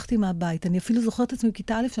 ואני ברחתי מהבית. אני אפילו זוכרת את עצמי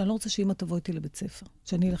בכיתה א', שאני לא רוצה שאמא תבוא איתי לבית ספר,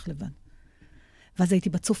 שאני אלך לבד. ואז הייתי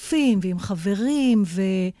בצופים, ועם חברים,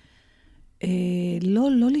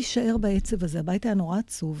 לא להישאר בעצב הזה. הבית היה נורא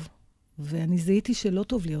עצוב, ואני זיהיתי שלא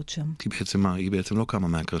טוב להיות שם. כי בעצם מה? היא בעצם לא קמה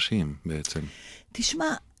מהקרשים, בעצם. תשמע,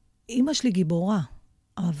 אמא שלי גיבורה,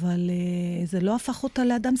 אבל זה לא הפך אותה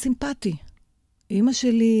לאדם סימפטי. אמא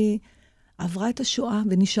שלי עברה את השואה,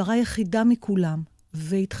 ונשארה יחידה מכולם,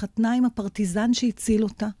 והתחתנה עם הפרטיזן שהציל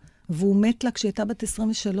אותה, והוא מת לה כשהייתה בת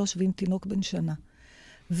 23, ועם תינוק בן שנה.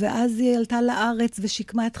 ואז היא עלתה לארץ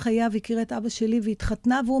ושיקמה את חייה, והכירה את אבא שלי,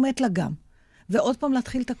 והתחתנה, והוא מת לה גם. ועוד פעם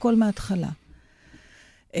להתחיל את הכל מההתחלה.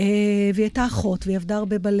 והיא הייתה אחות, והיא עבדה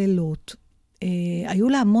הרבה בלילות. היו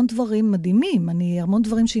לה המון דברים מדהימים, המון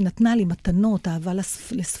דברים שהיא נתנה לי, מתנות, אהבה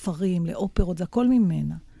לספרים, לאופרות, זה הכל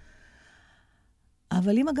ממנה.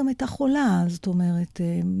 אבל אמא גם הייתה חולה, זאת אומרת,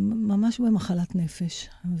 ממש במחלת נפש,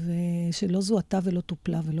 ושלא זוהתה ולא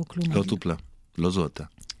טופלה ולא כלום. לא טופלה, לא זוהתה.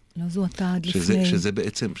 לא זוהתה עד לפני. שזה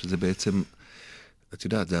בעצם, את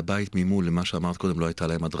יודעת, זה הבית ממול, למה שאמרת קודם, לא הייתה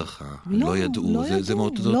להם הדרכה, לא ידעו, זה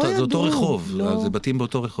אותו רחוב, זה בתים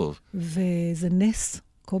באותו רחוב. וזה נס,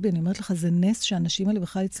 קובי, אני אומרת לך, זה נס שהאנשים האלה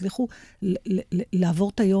בכלל הצליחו לעבור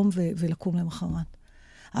את היום ולקום למחרת.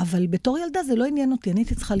 אבל בתור ילדה זה לא עניין אותי, אני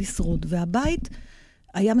הייתי צריכה לשרוד, והבית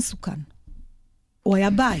היה מסוכן. הוא היה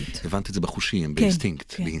בית. הבנתי את זה בחושים,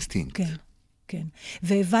 באינסטינקט. כן, כן.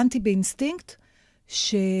 והבנתי באינסטינקט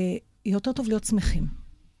שיותר טוב להיות שמחים.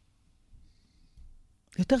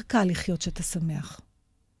 יותר קל לחיות שאתה שמח.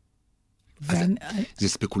 זה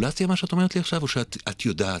ספקולציה מה שאת אומרת לי עכשיו, או שאת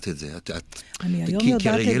יודעת את זה? אני היום יודעת את זה. כי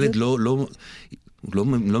הרי ילד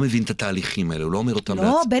לא מבין את התהליכים האלה, הוא לא אומר אותם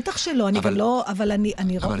לא, בטח שלא, אבל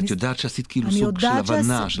את יודעת שעשית כאילו סוג של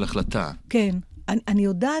הבנה, של החלטה. כן, אני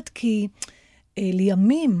יודעת כי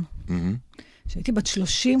לימים, שהייתי בת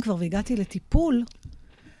 30 כבר והגעתי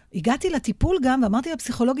לטיפול גם, ואמרתי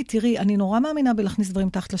לפסיכולוגית, תראי, אני נורא מאמינה בלהכניס דברים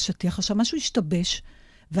תחת לשטיח, עכשיו משהו השתבש,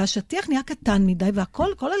 והשטיח נהיה קטן מדי,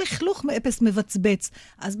 כל הלכלוך מאפס מבצבץ.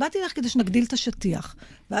 אז באתי לך כדי שנגדיל את השטיח.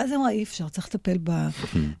 ואז היא אמרה, אי אפשר, צריך לטפל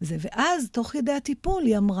בזה. ואז, תוך כדי הטיפול,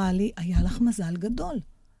 היא אמרה לי, היה לך מזל גדול.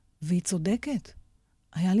 והיא צודקת.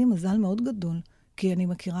 היה לי מזל מאוד גדול. כי אני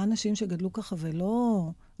מכירה אנשים שגדלו ככה ולא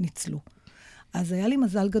ניצלו. אז היה לי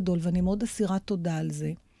מזל גדול, ואני מאוד אסירת תודה על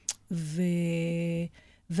זה.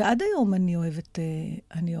 ועד היום אני אוהבת,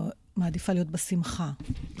 אני מעדיפה להיות בשמחה.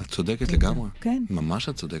 את צודקת לגמרי. כן. ממש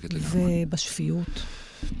את צודקת לגמרי. ובשפיות.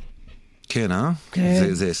 כן, אה?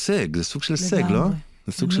 כן. זה הישג, זה סוג של הישג, לא?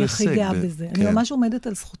 זה סוג של הישג. אני הכי גאה בזה. אני ממש עומדת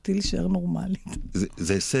על זכותי להישאר נורמלית.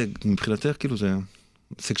 זה הישג, מבחינתך כאילו זה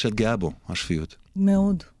הישג שאת גאה בו, השפיות.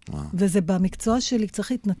 מאוד. וזה במקצוע שלי,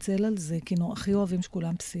 צריך להתנצל על זה, כי הכי אוהבים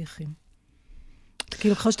שכולם פסיכיים.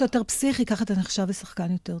 כאילו, ככל שאתה יותר פסיכי, ככה אתה נחשב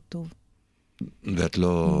ושחקן יותר טוב. ואת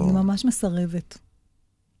לא... אני ממש מסרבת.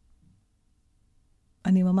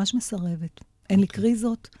 אני ממש מסרבת. אין לי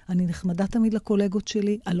קריזות, אני נחמדה תמיד לקולגות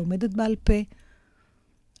שלי, אני לומדת בעל פה,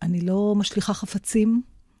 אני לא משליחה חפצים.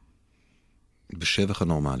 בשבח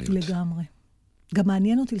הנורמליות. לגמרי. גם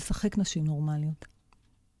מעניין אותי לשחק נשים נורמליות.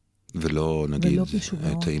 ולא, נגיד, ולא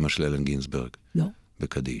את האמא של אלן גינסברג. לא.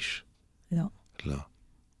 בקדיש. לא. לא.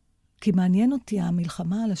 כי מעניין אותי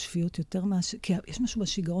המלחמה על השפיות יותר כי יש משהו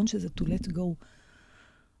בשיגעון שזה to let go.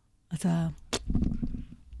 אתה...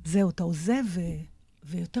 זהו, אתה עוזב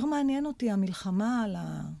ויותר מעניין אותי המלחמה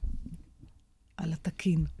על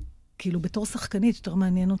התקין. כאילו, בתור שחקנית, יותר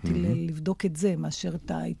מעניין אותי לבדוק את זה, מאשר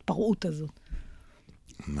את ההתפרעות הזאת.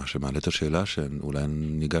 מה שמעלה את השאלה, שאולי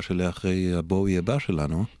ניגש אליה אחרי הבואי הבא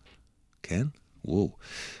שלנו. כן? וואו.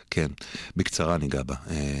 כן. בקצרה ניגע בה.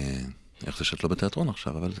 איך זה שאת לא בתיאטרון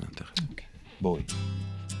עכשיו, אבל זה תכף. בואי.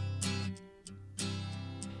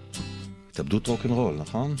 התאבדות רוק'נ'רול,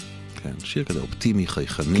 נכון? כן, שיר כזה אופטימי,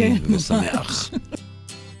 חייכני ושמח.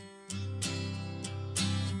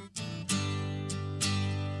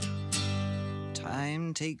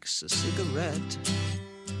 Time takes a cigarette,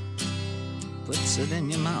 puts it in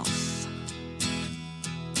your mouth.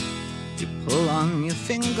 You pull on your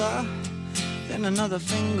finger, then another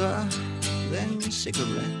finger, then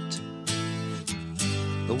cigarette.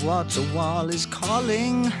 The water wall is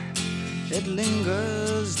calling, it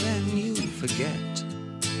lingers, then you forget.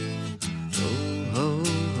 Oh, ho,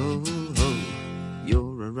 ho, ho,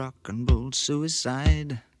 you're a rock and roll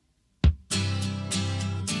suicide.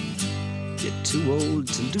 You're too old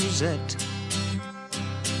to lose it,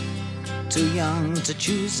 too young to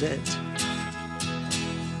choose it.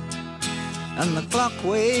 And the clock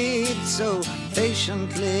waits so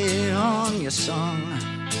patiently on your song.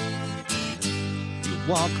 You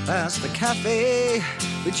walk past the cafe,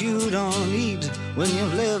 but you don't eat when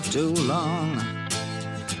you've lived too long.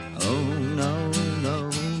 Oh no, no,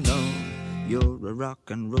 no, you're a rock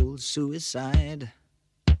and roll suicide.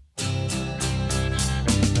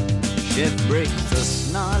 Shit breaks the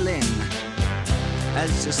snarling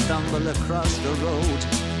as you stumble across the road.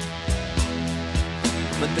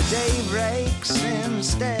 But the day breaks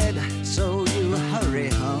instead, so you hurry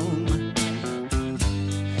home.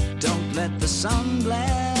 Don't let the sun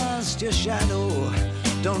blast your shadow.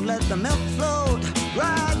 Don't let the milk float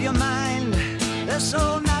rob your mind. They're so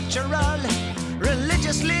natural,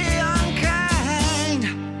 religiously unkind.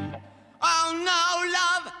 Oh no,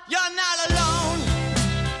 love, you're not alone.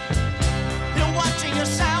 You're watching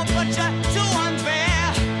yourself, but you're too unfair.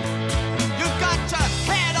 You've got your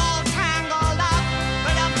head all tangled up,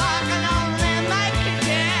 but if I can only make you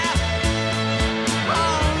care.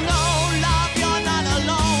 Oh no, love, you're not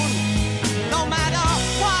alone. No matter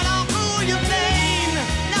what or who you've been,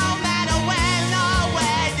 no matter when or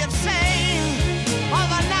where you've seen, all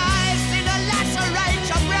the knives seem to lacerate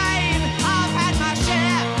your brain. I've had my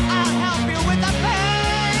share, I'll help you with the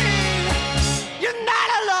pain. You're not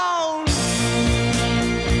alone.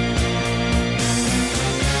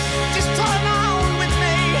 Just turn on with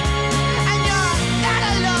me, and you're not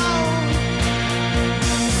alone.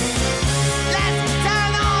 Let's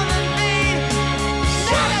turn on and be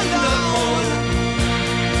not alone.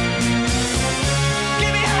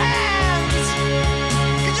 Give me your hands,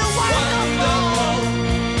 'cause you're wonderful.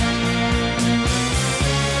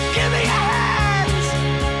 Give me your hands,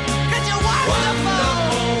 'cause you're wonderful.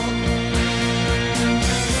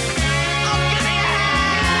 Oh, give me your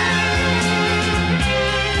hands.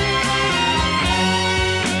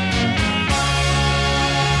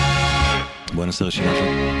 בואי נעשה רשימה של...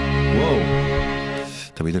 וואו.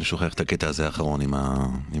 תמיד אני שוכח את הקטע הזה האחרון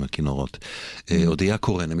עם הכינורות. אודיה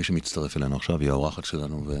קורן, מי שמצטרף אלינו עכשיו, היא האורחת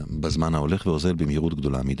שלנו, ובזמן ההולך ועוזל במהירות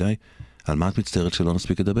גדולה מדי. על מה את מצטערת שלא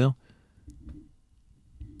נספיק לדבר?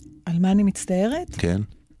 על מה אני מצטערת? כן.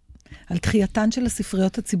 על דחייתן של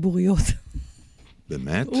הספריות הציבוריות.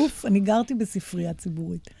 באמת? אוף, אני גרתי בספרייה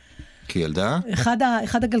ציבורית. כילדה?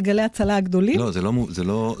 אחד הגלגלי הצלה הגדולים. לא,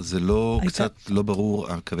 זה לא קצת לא ברור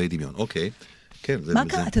הקווי דמיון. אוקיי. כן, זה... מה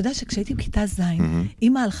קרה? אתה יודע שכשהייתי בכיתה ז',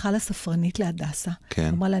 אמא הלכה לספרנית להדסה.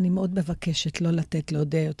 כן. אמרה לה, אני מאוד מבקשת לא לתת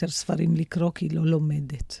לאודיה יותר ספרים לקרוא, כי היא לא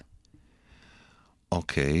לומדת.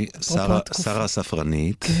 אוקיי, שרה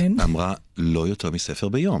הספרנית כן. אמרה לא יותר מספר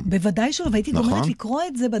ביום. בוודאי שלא, והייתי נכון. גומרת לקרוא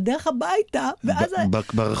את זה בדרך הביתה, ואז...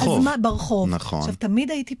 ברחוב. אז מה, ברחוב. נכון. עכשיו,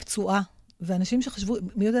 תמיד הייתי פצועה, ואנשים שחשבו,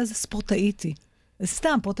 מי יודע איזה ספורטאיתי.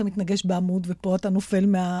 סתם, פה אתה מתנגש בעמוד, ופה אתה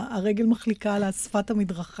נופל הרגל מחליקה על שפת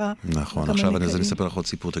המדרכה. נכון, עכשיו אני אספר לך עוד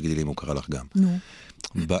סיפור, תגידי לי אם הוא קרא לך גם. נו.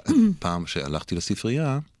 פעם שהלכתי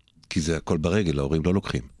לספרייה, כי זה הכל ברגל, ההורים לא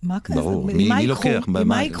לוקחים. מה כזה? ברור. מי לוקח?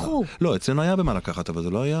 מה ייקחו? לא, אצלנו היה במה לקחת, אבל זה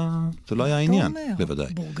לא היה העניין.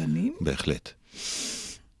 בוודאי. בורגנים? בהחלט.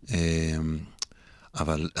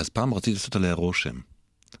 אבל אז פעם רציתי לעשות עליה רושם.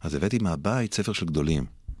 אז הבאתי מהבית ספר של גדולים.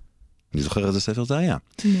 אני זוכר איזה ספר זה היה.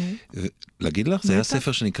 להגיד לך, זה היה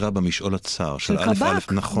ספר שנקרא במשעול הצר. של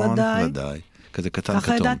קבק, נכון, ודאי. כזה קטן ככה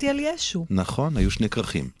כתום. ידעתי על ישו. נכון, היו שני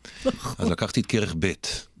כרכים. אז לקחתי את כרך ב',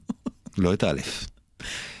 לא את א'.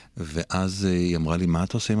 ואז היא אמרה לי, מה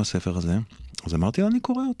אתה עושה עם הספר הזה? אז אמרתי לה, אני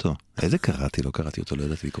קורא אותו. איזה קראתי? לא קראתי אותו, לא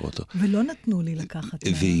ידעתי לקרוא אותו. ולא נתנו לי לקחת.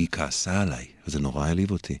 והיא כעסה עליי, וזה נורא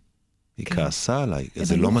העליב אותי. היא כעסה עליי,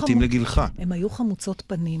 זה לא מתאים לגילך. הם היו חמוצות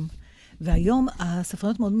פנים, והיום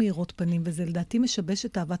הספריות מאוד מהירות פנים, וזה לדעתי משבש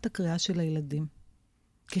את אהבת הקריאה של הילדים.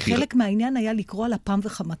 כי חלק מהעניין היה לקרוא על אפם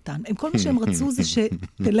וחמתן. הם כל מה שהם רצו זה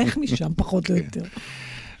שתלך משם פחות או יותר.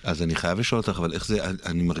 אז אני חייב לשאול אותך, אבל איך זה,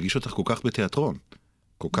 אני מרגיש אותך כל כך בתיאטרון.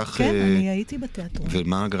 כל כך... כן, אני הייתי בתיאטרון.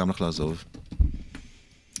 ומה גרם לך לעזוב?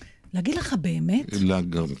 להגיד לך באמת?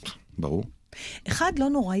 ברור. אחד, לא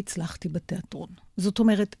נורא הצלחתי בתיאטרון. זאת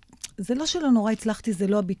אומרת, זה לא שלא נורא הצלחתי, זה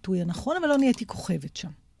לא הביטוי הנכון, אבל לא נהייתי כוכבת שם.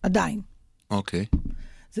 עדיין. אוקיי.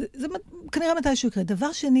 זה כנראה מתישהו יקרה.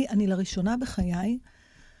 דבר שני, אני לראשונה בחיי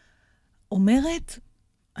אומרת,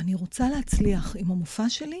 אני רוצה להצליח עם המופע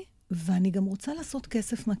שלי, ואני גם רוצה לעשות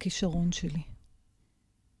כסף מהכישרון שלי.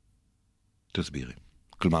 תסבירי.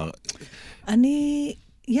 כלומר...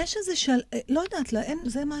 יש איזה לא יודעת,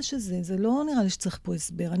 זה מה שזה, זה לא נראה לי שצריך פה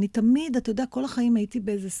הסבר. אני תמיד, אתה יודע, כל החיים הייתי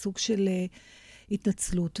באיזה סוג של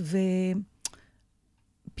התנצלות,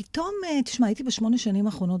 ופתאום, תשמע, הייתי ב8 שנים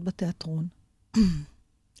האחרונות בתיאטרון.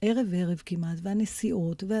 ערב וערב כמעט,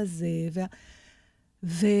 והנסיעות,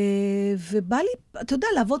 ובא לי, אתה יודע,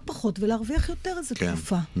 לעבוד פחות ולהרוויח יותר איזו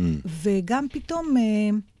תקופה. וגם פתאום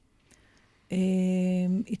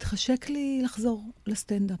התחשק לי לחזור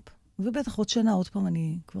לסטנדאפ. ובטח עוד שנה, עוד פעם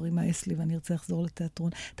אני כבר אמאס לי ואני ארצה לחזור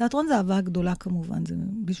לתיאטרון. תיאטרון זה אהבה גדולה כמובן,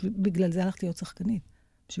 בגלל זה הלכתי להיות שחקנית,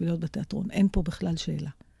 בשביל להיות בתיאטרון. אין פה בכלל שאלה.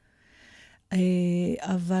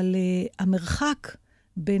 אבל המרחק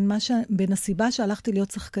בין הסיבה שהלכתי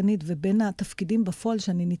להיות שחקנית ובין התפקידים בפועל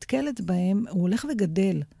שאני נתקלת בהם, הוא הולך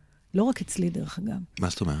וגדל. לא רק אצלי דרך אגב. מה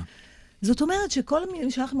זאת אומרת? זאת אומרת שכל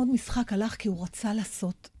מי שהלך מאוד משחק הלך כי הוא רצה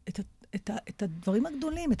לעשות את הדברים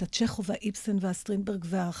הגדולים, את הצ'כו והאיפסן והסטרינברג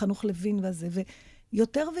והחנוך לוין והזה,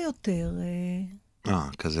 ויותר ויותר...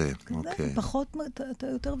 כזה, אוקיי. פחות,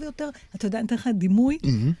 יותר ויותר, אתה יודע, אני אתן לך דימוי,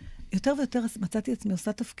 יותר ויותר מצאתי עצמי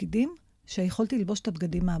עושה תפקידים שיכולתי ללבוש את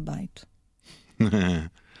הבגדים מהבית.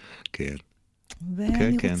 כן.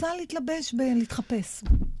 ואני רוצה להתלבש, להתחפש.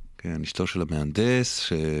 כן, אשתו של המהנדס,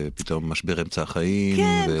 שפתאום משבר אמצע החיים.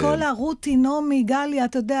 כן, כל הרותי, נומי, גליה,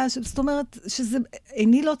 אתה יודע, זאת אומרת, שזה,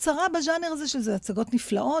 איני לא צרה בז'אנר הזה, שזה הצגות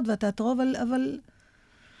נפלאות, והתיאטרו, אבל...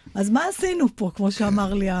 אז מה עשינו פה, כמו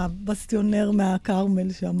שאמר לי הבסטיונר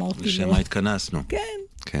מהקרמל, שאמרתי לו. לשמה התכנסנו. כן.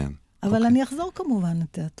 כן. אבל אני אחזור כמובן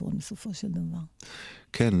לתיאטרון, בסופו של דבר.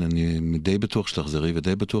 כן, אני די בטוח שתחזרי,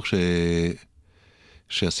 ודי בטוח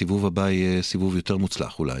שהסיבוב הבא יהיה סיבוב יותר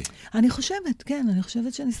מוצלח אולי. אני חושבת, כן, אני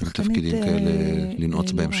חושבת שאני שחקנית... תפקידים כאלה,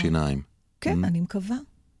 לנעוץ בהם שיניים. כן, אני מקווה.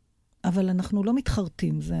 אבל אנחנו לא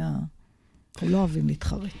מתחרטים, אנחנו לא אוהבים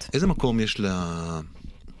להתחרט. איזה מקום יש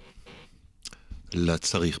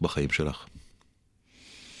לצריך בחיים שלך?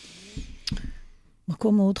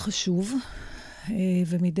 מקום מאוד חשוב,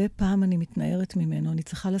 ומדי פעם אני מתנערת ממנו. אני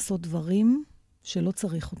צריכה לעשות דברים שלא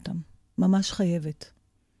צריך אותם. ממש חייבת.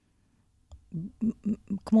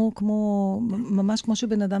 ממש כמו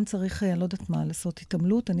שבן אדם צריך, אני לא יודעת מה, לעשות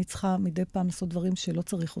התעמלות, אני צריכה מדי פעם לעשות דברים שלא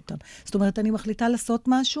צריך אותם. זאת אומרת, אני מחליטה לעשות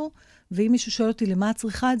משהו, ואם מישהו שואל אותי למה את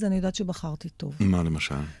צריכה את זה, אני יודעת שבחרתי טוב. מה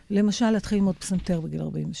למשל? למשל, להתחיל ללמוד פסנתר בגיל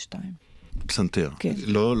 42. פסנתר? כן.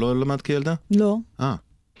 לא למד כילדה? לא.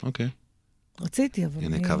 אוקיי. רציתי, אבל...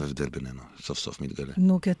 הנה קו הבדל בינינו, סוף סוף מתגלה.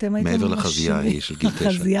 נו, כי אתם הייתם... מעבר לחזייה היא של גיל 9.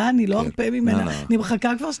 החזייה, אני לא ארפה ממנה. אני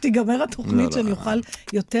מחכה כבר שתיגמר התוכנית, שאני אוכל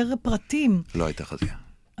יותר פרטים. לא הייתה חזייה.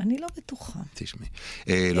 אני לא בטוחה. תשמעי.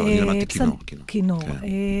 לא, אני למדתי כינור. כינור.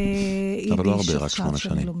 אבל לא הרבה, רק 8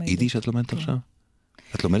 שנים. יידיש את לומדת עכשיו?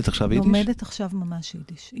 את לומדת עכשיו יידיש? לומדת עכשיו ממש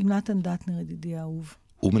יידיש. עם נתן דטנר, ידידי האהוב.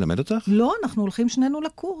 הוא מלמד אותך? לא, אנחנו הולכים שנינו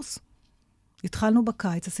לקורס. התחלנו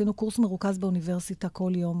בקיץ, עשינו קורס מרוכז באוניברסיטה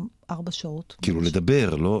כל יום 4 שעות. כאילו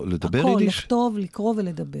לדבר, לא לדבר הכל, יידיש? לכתוב, לקרוא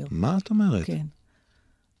ולדבר. מה את אומרת? כן.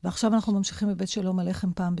 ועכשיו אנחנו ממשיכים בבית שלום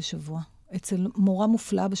הלחם פעם בשבוע. אצל מורה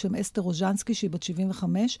מופלאה בשם אסתר רוז'נסקי, שהיא בת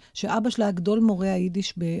 75, שאבא שלה הגדול מורה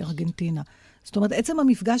היידיש בארגנטינה. זאת אומרת, עצם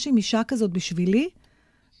המפגש עם אישה כזאת בשבילי,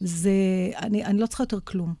 זה, אני לא צריכה יותר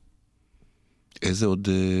כלום. איזה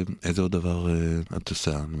עוד דבר את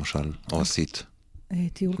עושה, למשל, או עשית?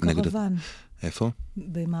 טיול קרוון. איפה?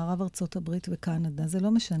 במערב ארצות הברית וקנדה. זה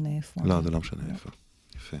לא משנה איפה. לא, זה לא משנה איפה.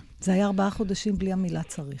 יפה. זה היה 4 חודשים בלי המילה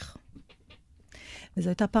צריך. וזו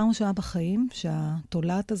הייתה פעם ראשונה בחיים,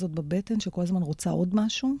 שהתולעת הזאת בבטן, שכל הזמן רוצה עוד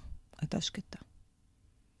משהו, הייתה שקטה.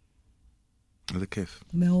 איזה כיף.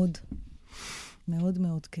 מאוד. מאוד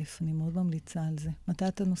מאוד כיף. אני מאוד ממליצה על זה. מתי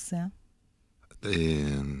אתה נוסע?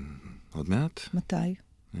 עוד מעט? מתי?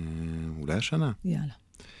 אולי השנה. יאללה.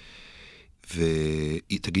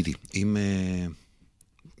 ותגידי, אם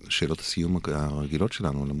שאלות הסיום הרגילות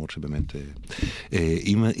שלנו, למרות שבאמת,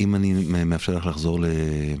 אם אני מאפשר לך לחזור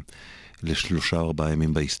ל3 או 4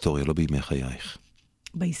 ימים בהיסטוריה, לא בימי חייך.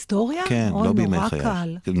 בהיסטוריה? כן, לא בימי חייך. נורא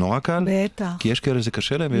קל. נורא קל? בטח. כי יש כאלה שזה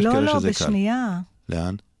קשה להם, ויש כאלה שזה קל. לא, בשנייה.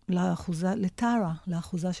 לאן? לטרה,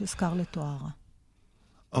 לאחוזה של סקרלט אוהרה.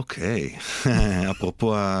 אוקיי.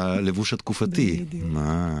 אפרופו הלבוש התקופתי. בדיוק.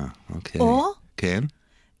 אוקיי. או? כן.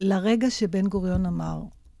 לרגע שבן גוריון אמר,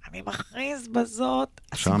 אני מכריז בזאת.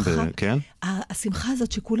 שם, כן? השמחה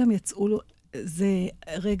הזאת שכולם יצאו לו, זה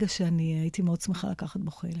רגע שאני הייתי מאוד שמחה לקחת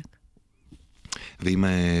בו חלק. ואם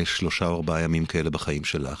 3 או 4 ימים כאלה בחיים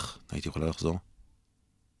שלך, הייתי יכולה לחזור?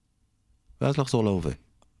 ואז לחזור להווה.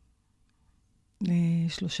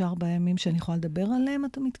 3 או 4 ימים שאני יכולה לדבר עליהם,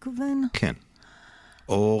 אתה מתכוון? כן.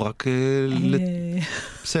 או רק...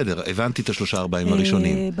 בסדר, הבנתי את 3 או 4 ימים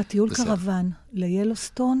הראשונים. בטיול קרוון,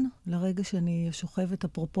 ליילוסטון, לרגע שאני שוכבת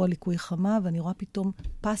אפרופו ליקוי חמה, ואני רואה פתאום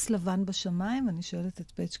פס לבן בשמיים, ואני שואלת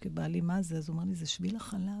את פצ'קי בעלי, מה זה? אז הוא אומר לי, זה שביל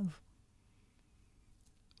החלב.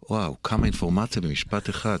 וואו, כמה אינפורמציה במשפט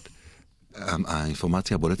אחד.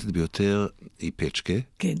 האינפורמציה הבולטת ביותר היא פצ'קה.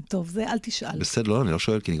 כן, טוב, זה אל תשאל. בסדר, לא, אני לא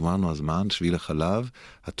שואל, כי נגמרנו הזמן, שביל החלב,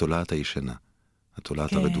 התולעת הישנה.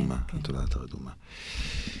 התולעת הרדומה. התולעת הרדומה.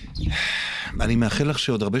 אני מאחל לך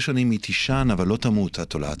שעוד הרבה שנים היא תישן, אבל לא תמות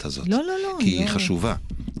התולעת הזאת. לא, לא, לא. כי היא חשובה.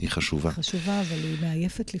 היא חשובה. היא חשובה, אבל היא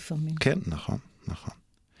מעייפת לפעמים. כן, נכון, נכון.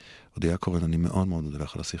 אודיה קורן, אני מאוד מאוד מודה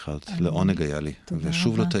לך על השיחה. לעונג היה לי.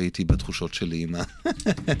 ושוב לא טעיתי בתחושות שלי עם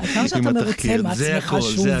כמה שאתה מרוצה מעצמך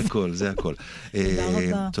שוב. זה הכל, זה הכל. תודה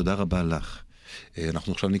רבה. תודה רבה לך.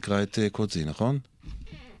 אנחנו עכשיו נקרא את קודזי, נכון?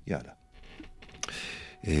 יאללה.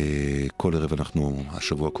 כל ערב אנחנו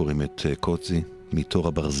השבוע קוראים את קודזי, מתור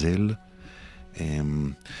הברזל.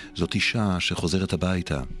 זאת אישה שחוזרת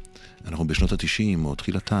הביתה. אנחנו בשנות ה-90 או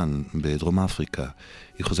תחילתן בדרום אפריקה.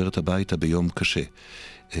 היא חוזרת הביתה ביום קשה.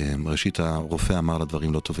 ראשית, הרופא אמר לה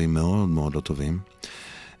דברים לא טובים, מאוד מאוד לא טובים.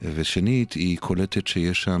 ושנית, היא קולטת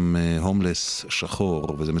שיש שם הומלס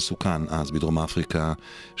שחור, וזה מסוכן אז בדרום אפריקה,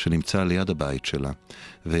 שנמצא ליד הבית שלה.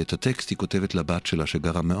 ואת הטקסט היא כותבת לבת שלה,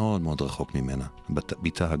 שגרה מאוד מאוד רחוק ממנה,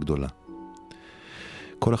 ביתה הגדולה.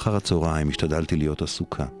 כל אחר הצהריים השתדלתי להיות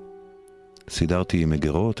עסוקה. סידרתי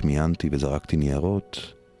מגרות, מיינתי וזרקתי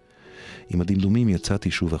ניירות. עם הדמדומים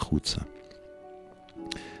יצאתי שוב החוצה.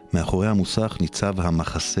 מאחורי המוסך ניצב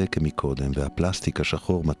המחסה כמקודם, והפלסטיק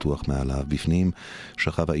השחור מתוח מעליו. בפנים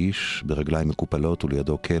שכב האיש ברגליים מקופלות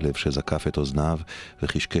ולידו כלב שזקף את אוזניו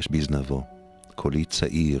וחשקש בזנבו. קולי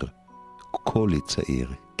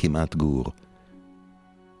צעיר, כמעט גור.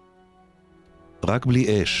 רק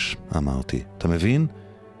בלי אש, אמרתי. אתה מבין?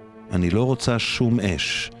 אני לא רוצה שום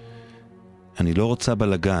אש. אני לא רוצה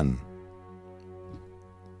בלגן.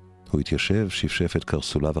 הוא התיישב, שפשף את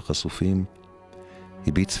קרסוליו החשופים,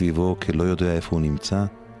 הביט סביבו כלא יודע איפה הוא נמצא,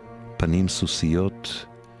 פנים סוסיות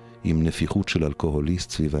עם נפיחות של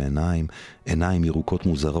אלכוהוליסט סביב העיניים, עיניים ירוקות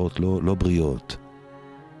מוזרות, לא בריאות.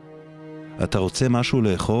 אתה רוצה משהו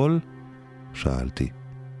לאכול? שאלתי.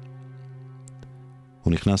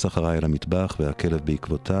 הוא נכנס אחריי אל המטבח והכלב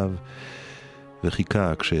בעקבותיו,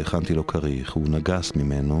 וחיכה כשהכנתי לו כריך. הוא נגס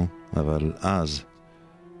ממנו, אבל אז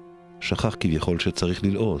שכח כביכול שצריך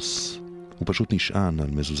ללעוס. הוא פשוט נשען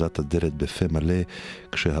על מזוזת הדלת בפה מלא,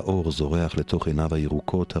 כשהאור זורח לתוך עיניו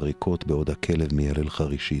הירוקות הריקות בעוד הכלב מיילל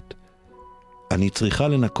חרישית. אני צריכה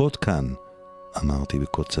לנקות כאן, אמרתי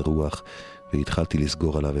בקוצר רוח, והתחלתי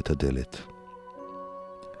לסגור עליו את הדלת.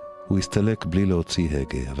 הוא הסתלק בלי להוציא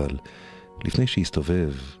הגה, אבל לפני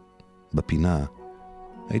שהסתובב בפינה,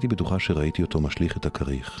 הייתי בטוחה שראיתי אותו משליך את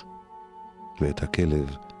הכריך, ואת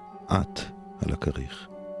הכלב עט על הכריך.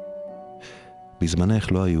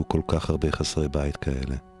 בזמנך לא היו כל כך הרבה חסרי בית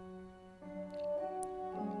כאלה.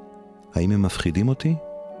 האם הם מפחידים אותי?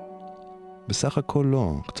 בסך הכל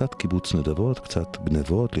לא. קצת קיבוץ נדבות, קצת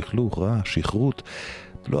גנבות, לכלוך, רעש, שכרות.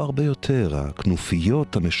 לא הרבה יותר.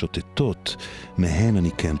 הכנופיות המשוטטות, מהן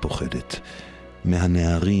אני כן פוחדת.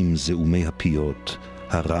 מהנערים זעומי הפיות,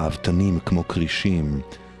 הרעבתנים כמו קרישים,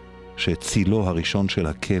 שצילו הראשון של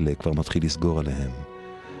הכלא כבר מתחיל לסגור עליהם.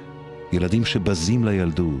 ילדים שבזים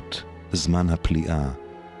לילדות, זמן הפליאה,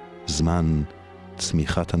 זמן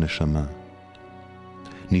צמיחת הנשמה.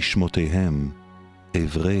 נשמותיהם,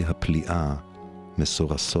 עברי הפליאה,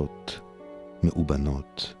 מסורסות,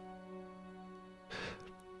 מאובנות.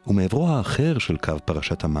 ומעברו האחר של קו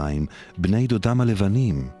פרשת המים, בני דודם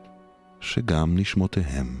הלבנים, שגם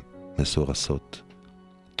נשמותיהם מסורסות,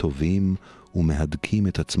 טובים ומהדקים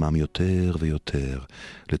את עצמם יותר ויותר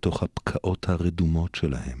לתוך הפקעות הרדומות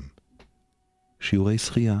שלהם. שיעורי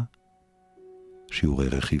שחייה, שיעורי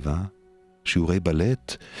רכיבה, שיעורי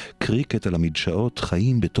בלט, קריקט על המדשאות,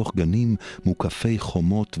 חיים בתוך גנים מוקפי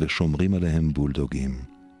חומות ושומרים עליהם בולדוגים.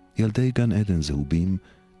 ילדי גן עדן זהובים,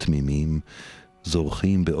 תמימים,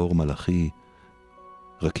 זורחים באור מלאכי,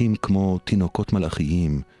 רכים כמו תינוקות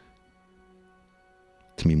מלאכיים,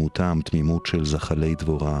 תמימותם תמימות של זחלי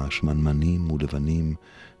דבורה, שמנמנים ולבנים,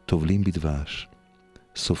 טובלים בדבש,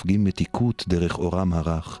 סופגים מתיקות דרך אורם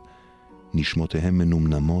הרך, נשמותיהם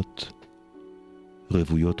מנומנמות,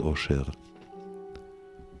 רבויות אושר,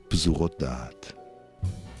 פזורות דעת.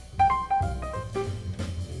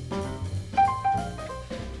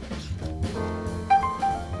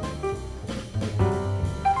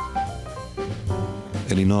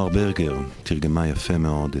 אלינור ברגר תרגמה יפה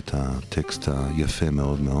מאוד את הטקסט היפה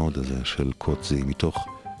מאוד מאוד הזה של קוטזי מתוך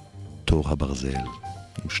תור הברזל,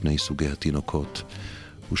 עם שני סוגי התינוקות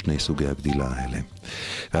ושני סוגי הגדילה האלה.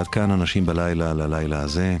 ועד כאן אנשים בלילה ללילה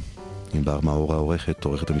הזה, עם בר מאור העורכת,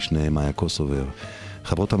 עורכת המשנה מאיה קוסובר,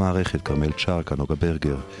 חברות המערכת קרמל צ'רקה, נוגה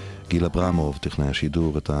ברגר, גילה ברמוב, טכנאי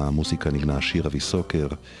השידור, את המוסיקה נגנה שיר אבי סוקר,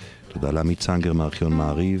 תודה לעמית צנגר מארכיון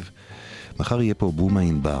מעריב. מחר יהיה פה בומה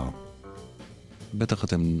ענבר. בטח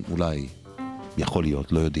אתם אולי, יכול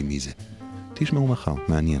להיות, לא יודעים מי זה. תשמעו מחר,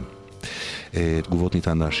 מעניין. תגובות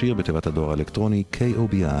ניתן להשאיר בתיבת הדואר האלקטרוני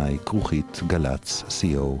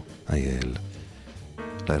kobi@galats.co.il.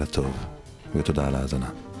 לילה טוב, ותודה על ההאזנה.